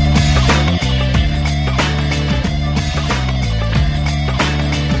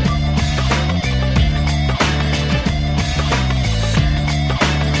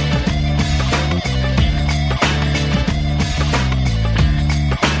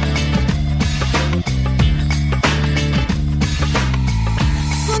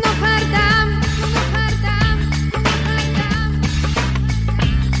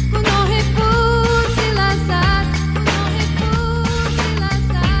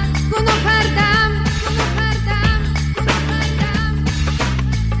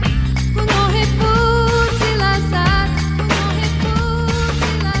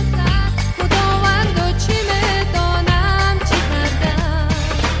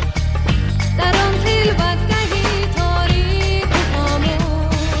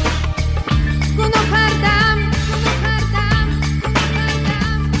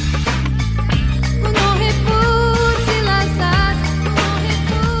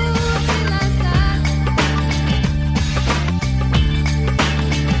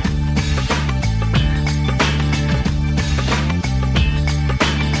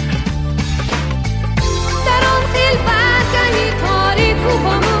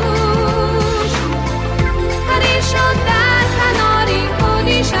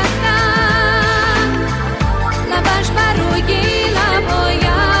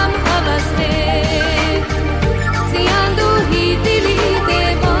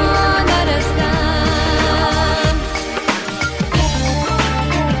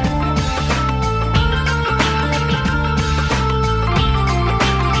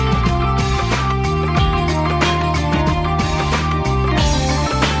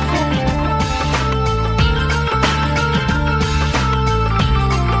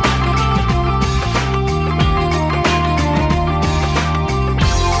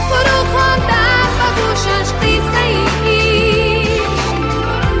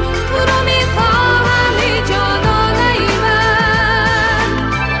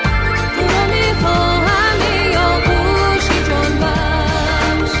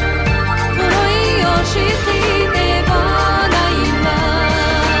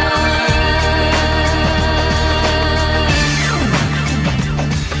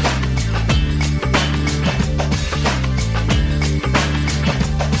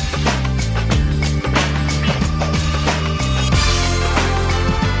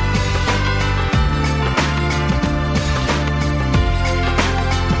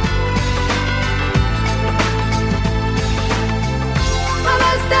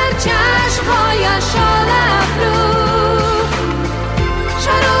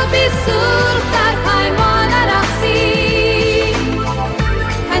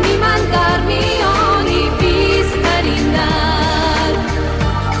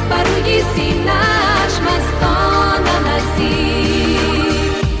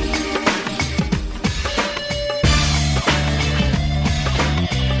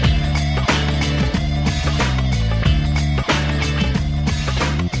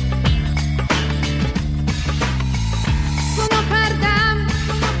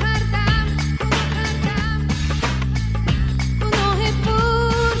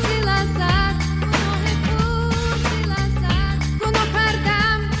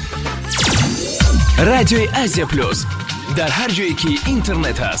 رادیوی آسیا پلوس در هر جایی که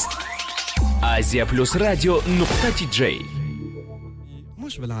اینترنت هست. آسیا پلوس رادیو نقطه جی.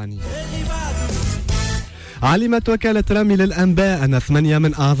 مش بالعاني. علمت وكالة رامي للأنباء أن 8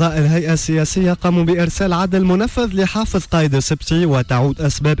 من أعضاء الهيئة السياسية قاموا بإرسال عدل منفذ لحافظ قايد السبتي، وتعود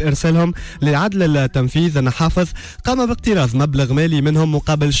أسباب إرسالهم لعدل التنفيذ أن حافظ قام باقتراض مبلغ مالي منهم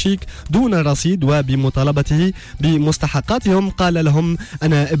مقابل شيك دون رصيد، وبمطالبته بمستحقاتهم قال لهم: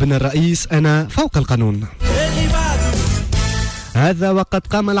 أنا ابن الرئيس، أنا فوق القانون. هذا وقد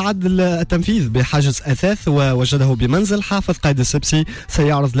قام العدل التنفيذ بحجز أثاث ووجده بمنزل حافظ قايد السبسي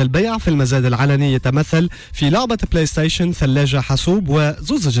سيعرض للبيع في المزاد العلني، يتمثل في لعبة بلاي ستيشن، ثلاجة حاسوب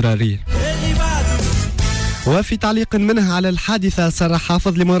وزوز جراري. وفي تعليق منه على الحادثة صرح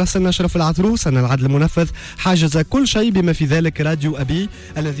حافظ لمراسلنا أشرف العطروس أن العدل المنفذ حاجز كل شيء بما في ذلك راديو أبي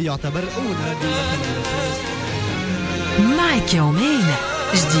الذي يعتبر أول راديو. معك يومين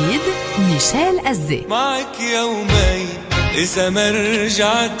جديد ميشيل أزي. معك يومين إذا ما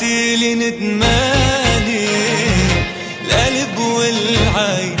رجعتي لي ندماني، القلب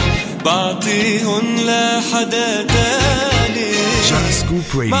والعين بعطيهن لحدا تاني.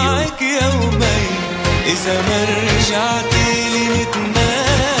 معك يومين إذا ما رجعتي لي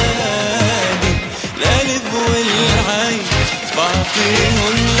ندماني، القلب والعين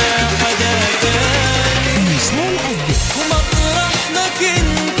بعطيهن لحدا تاني. ومطرح ما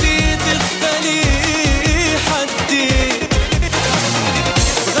كنتي تغفلي حدي،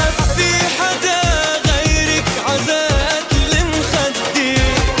 غفي حدا غيرك عزات المخدي.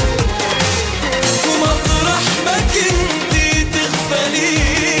 ومطرح ما كنتي تغفلي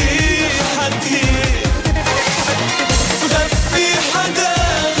حدي، غفي حدا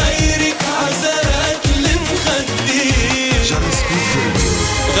غيرك عزات المخدي.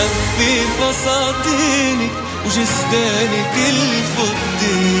 غفي فساتينك وجسدانك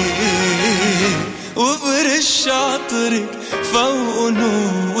الفضي، وبرش عطرك فوقنه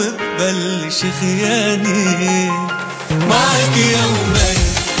وببلش خياني. معك يومين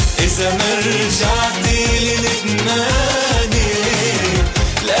إذا ما رجعتي لي ندماني،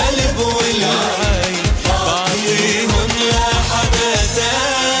 القلب والعين بعطيهم لحدا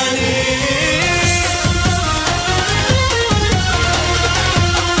تاني.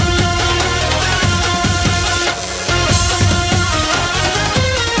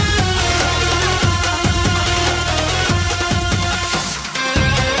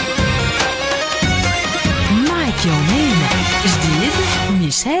 يومين جديد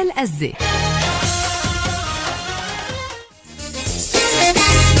ميشيل أزي.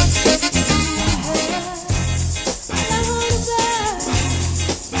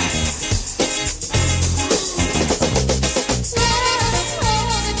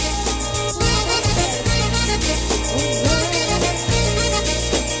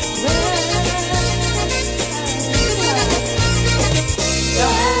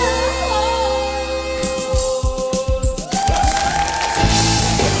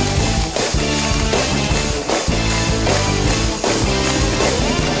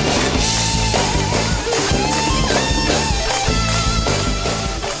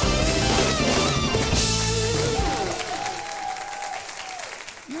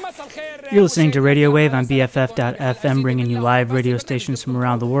 You're listening to Radio.wav on BFF.FM, bringing you live radio stations from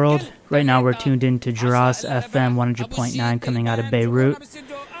around the world. Right now we're tuned in to Jiras FM 100.9 coming out of Beirut.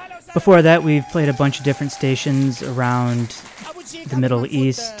 Before that, we've played a bunch of different stations around the Middle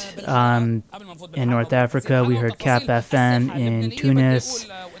East. In North Africa, we heard Cap FM in Tunis,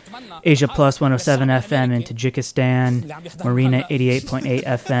 Asia Plus 107 FM in Tajikistan, Marina 88.8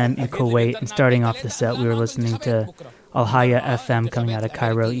 FM in Kuwait, and starting off the set, we were listening to Al Haya FM coming out of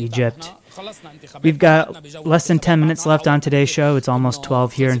Cairo, Egypt. We've got less than 10 minutes left on today's show. It's almost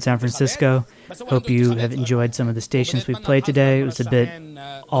 12 here in San Francisco. Hope you have enjoyed some of the stations we've played today. It was a bit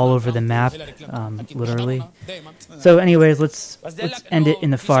all over the map, literally. So anyways, let's end it in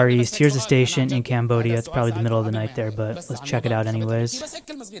the Far East. Here's a station in Cambodia. It's probably the middle of the night there, but let's check it out anyways.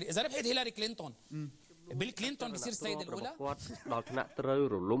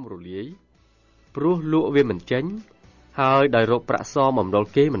ហើយដោយរកប្រាក់សមអំណុល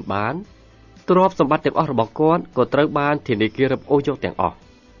គេមិនបានទ្រព្យសម្បត្តិទាំងអស់របស់គាត់ក៏ត្រូវបានធានាគាររឹបអូសយកទាំងអស់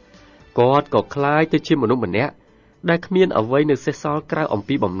គាត់ក៏คล้ายទៅជាមនុស្សម្នាក់ដែលគ្មានអ្វីនៅសេសសល់ក្រៅអំ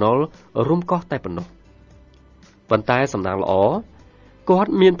ពីបំណុលរុំកោះតែប៉ុណ្ណោះប៉ុន្តែសំណាងល្អគាត់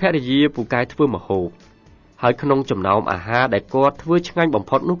មានភរិយាពូកែធ្វើម្ហូបហើយក្នុងចំណោមអាហារដែលគាត់ធ្វើឆ្ងាញ់បំ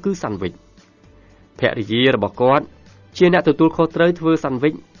ផុតនោះគឺសាន់វិចភរិយារបស់គាត់ជាអ្នកទទួលខុសត្រូវធ្វើសាន់វិ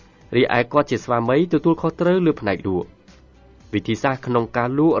ចរីឯគាត់ជាស្វាមីទទួលខុសត្រូវលើផ្នែកលក់វិធីសាស្ត្រក្នុងការ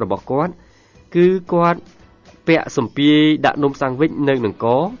លក់របស់គាត់គឺគាត់ពាក់សំពាយដាក់នំសាំងវិចនៅនឹងក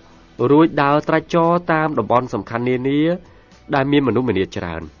រួចដើរត្រាច់ចរតាមតំបន់សំខាន់នានាដែលមានមនុស្សម្នាច្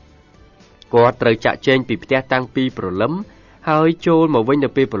រើនគាត់ត្រូវចាក់ចែងពីផ្ទះតាំងពីព្រលឹមហើយចូលមកវិញនៅ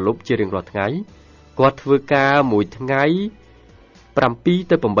ពេលព្រលប់ជារៀងរាល់ថ្ងៃគាត់ធ្វើការមួយថ្ងៃ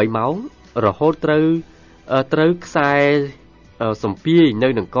7ទៅ8ម៉ោងរហូតត្រូវខ្សែសំពាយនៅ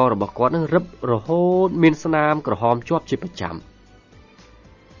នឹងករបស់គាត់នឹងរឹបរហូតមានស្នាមក្រហមជាប់ជាប្រចាំ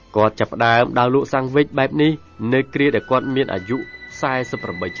គាត់ចាប់ផ្ដើមដើរលក់សាំងវិចបែបនេះនៅគ្រាដែលគាត់មានអាយុ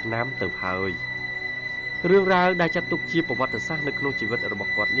48ឆ្នាំទៅហើយរឿងរ៉ាវដែលចាត់ទុកជាប្រវត្តិសាស្ត្រនៅក្នុងជីវិតរប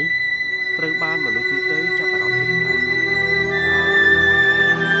ស់គាត់នេះត្រូវបានមនុស្សទូទៅចាប់អារម្មណ៍ពីខ្លាំង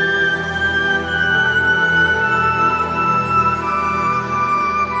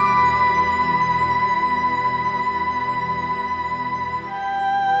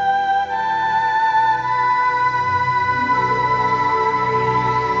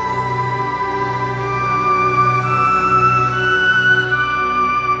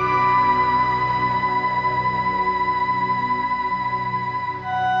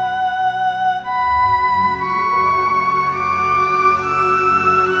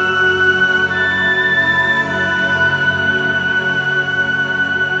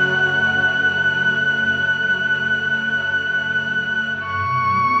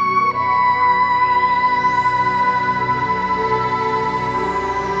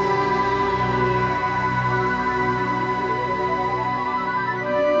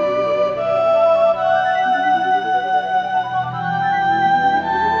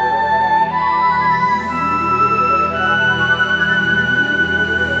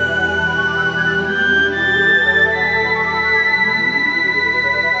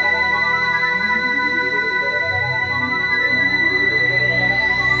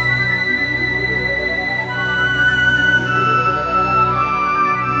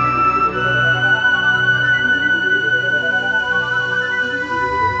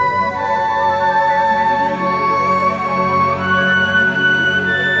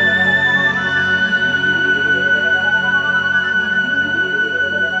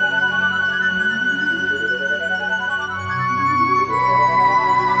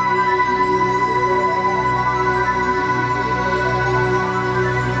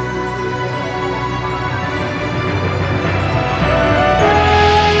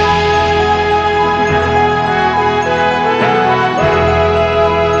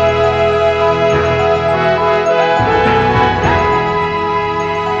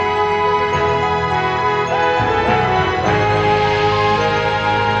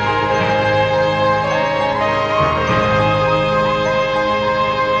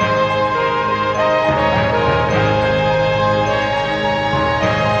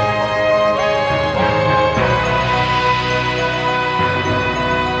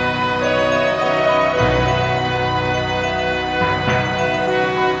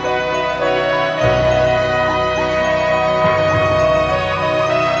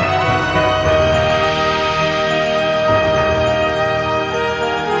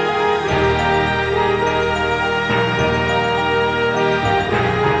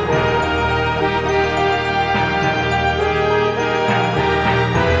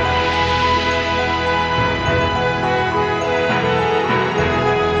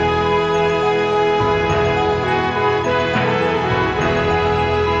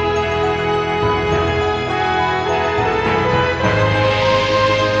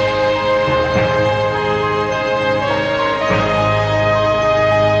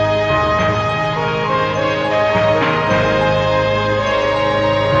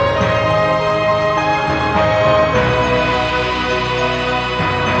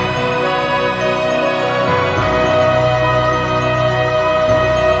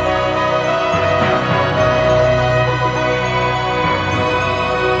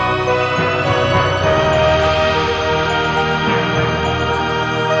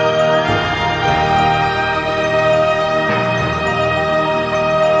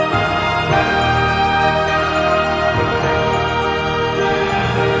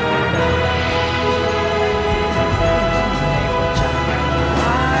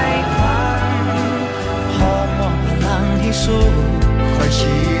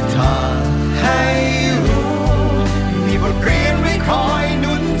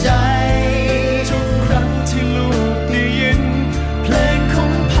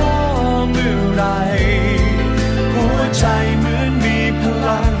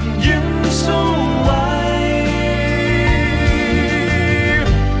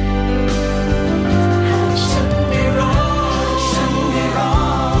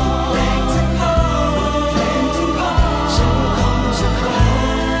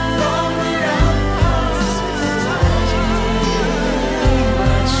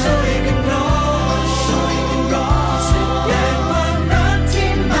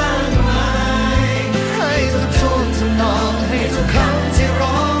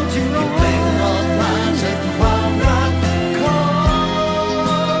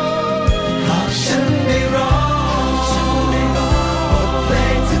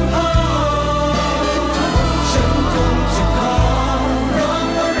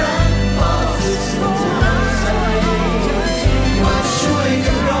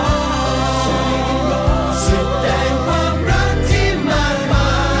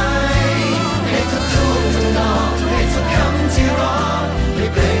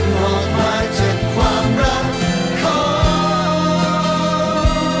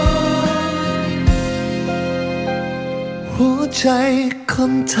ใจค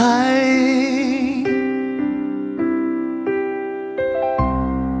นไทย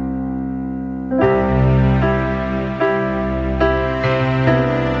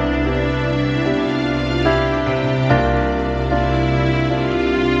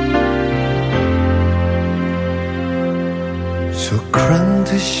ทุกครั้ง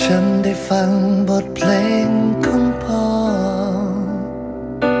ที่ฉันได้ฟังบทเพลงของพ่อ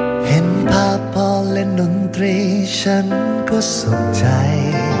เห็นภาพพ่อเล่นดนตรีฉันก็สุขใจ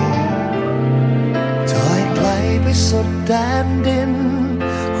ถอยไกลไปสุดแดนดิน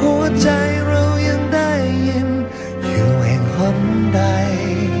หัวใจเรายังได้ยินอยู่แห่งหนใด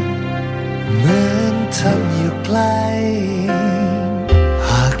เหมือนท่านอยู่ใกล้ห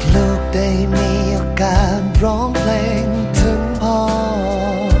ากลูกได้มีโอกาสร้องเพลงถึงพ่อ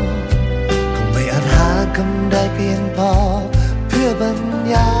คงไม่อาจหาคำใดเพียงพอเพื่อบรร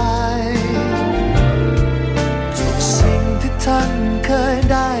ยายทุกสิ่งที่ท่านเคย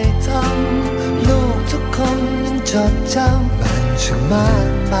ได้ทำลูกทุกคนยังจดจำมันช่างมา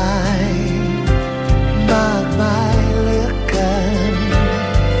กมายมากมายเหลือเกิน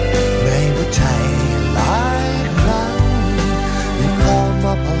ในหัวใจหลายครั้งยังพอม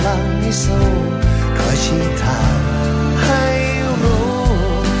อบพลังให้สู้คอยชี้ทางให้รู้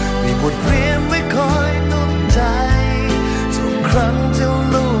มีบทเรียนไว้คอยหนุนใจทุกครั้งที่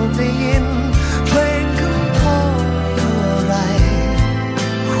ลูกได้ยินเพลงของพ่อเมื่อไร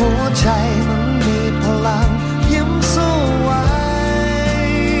หัวใจมัน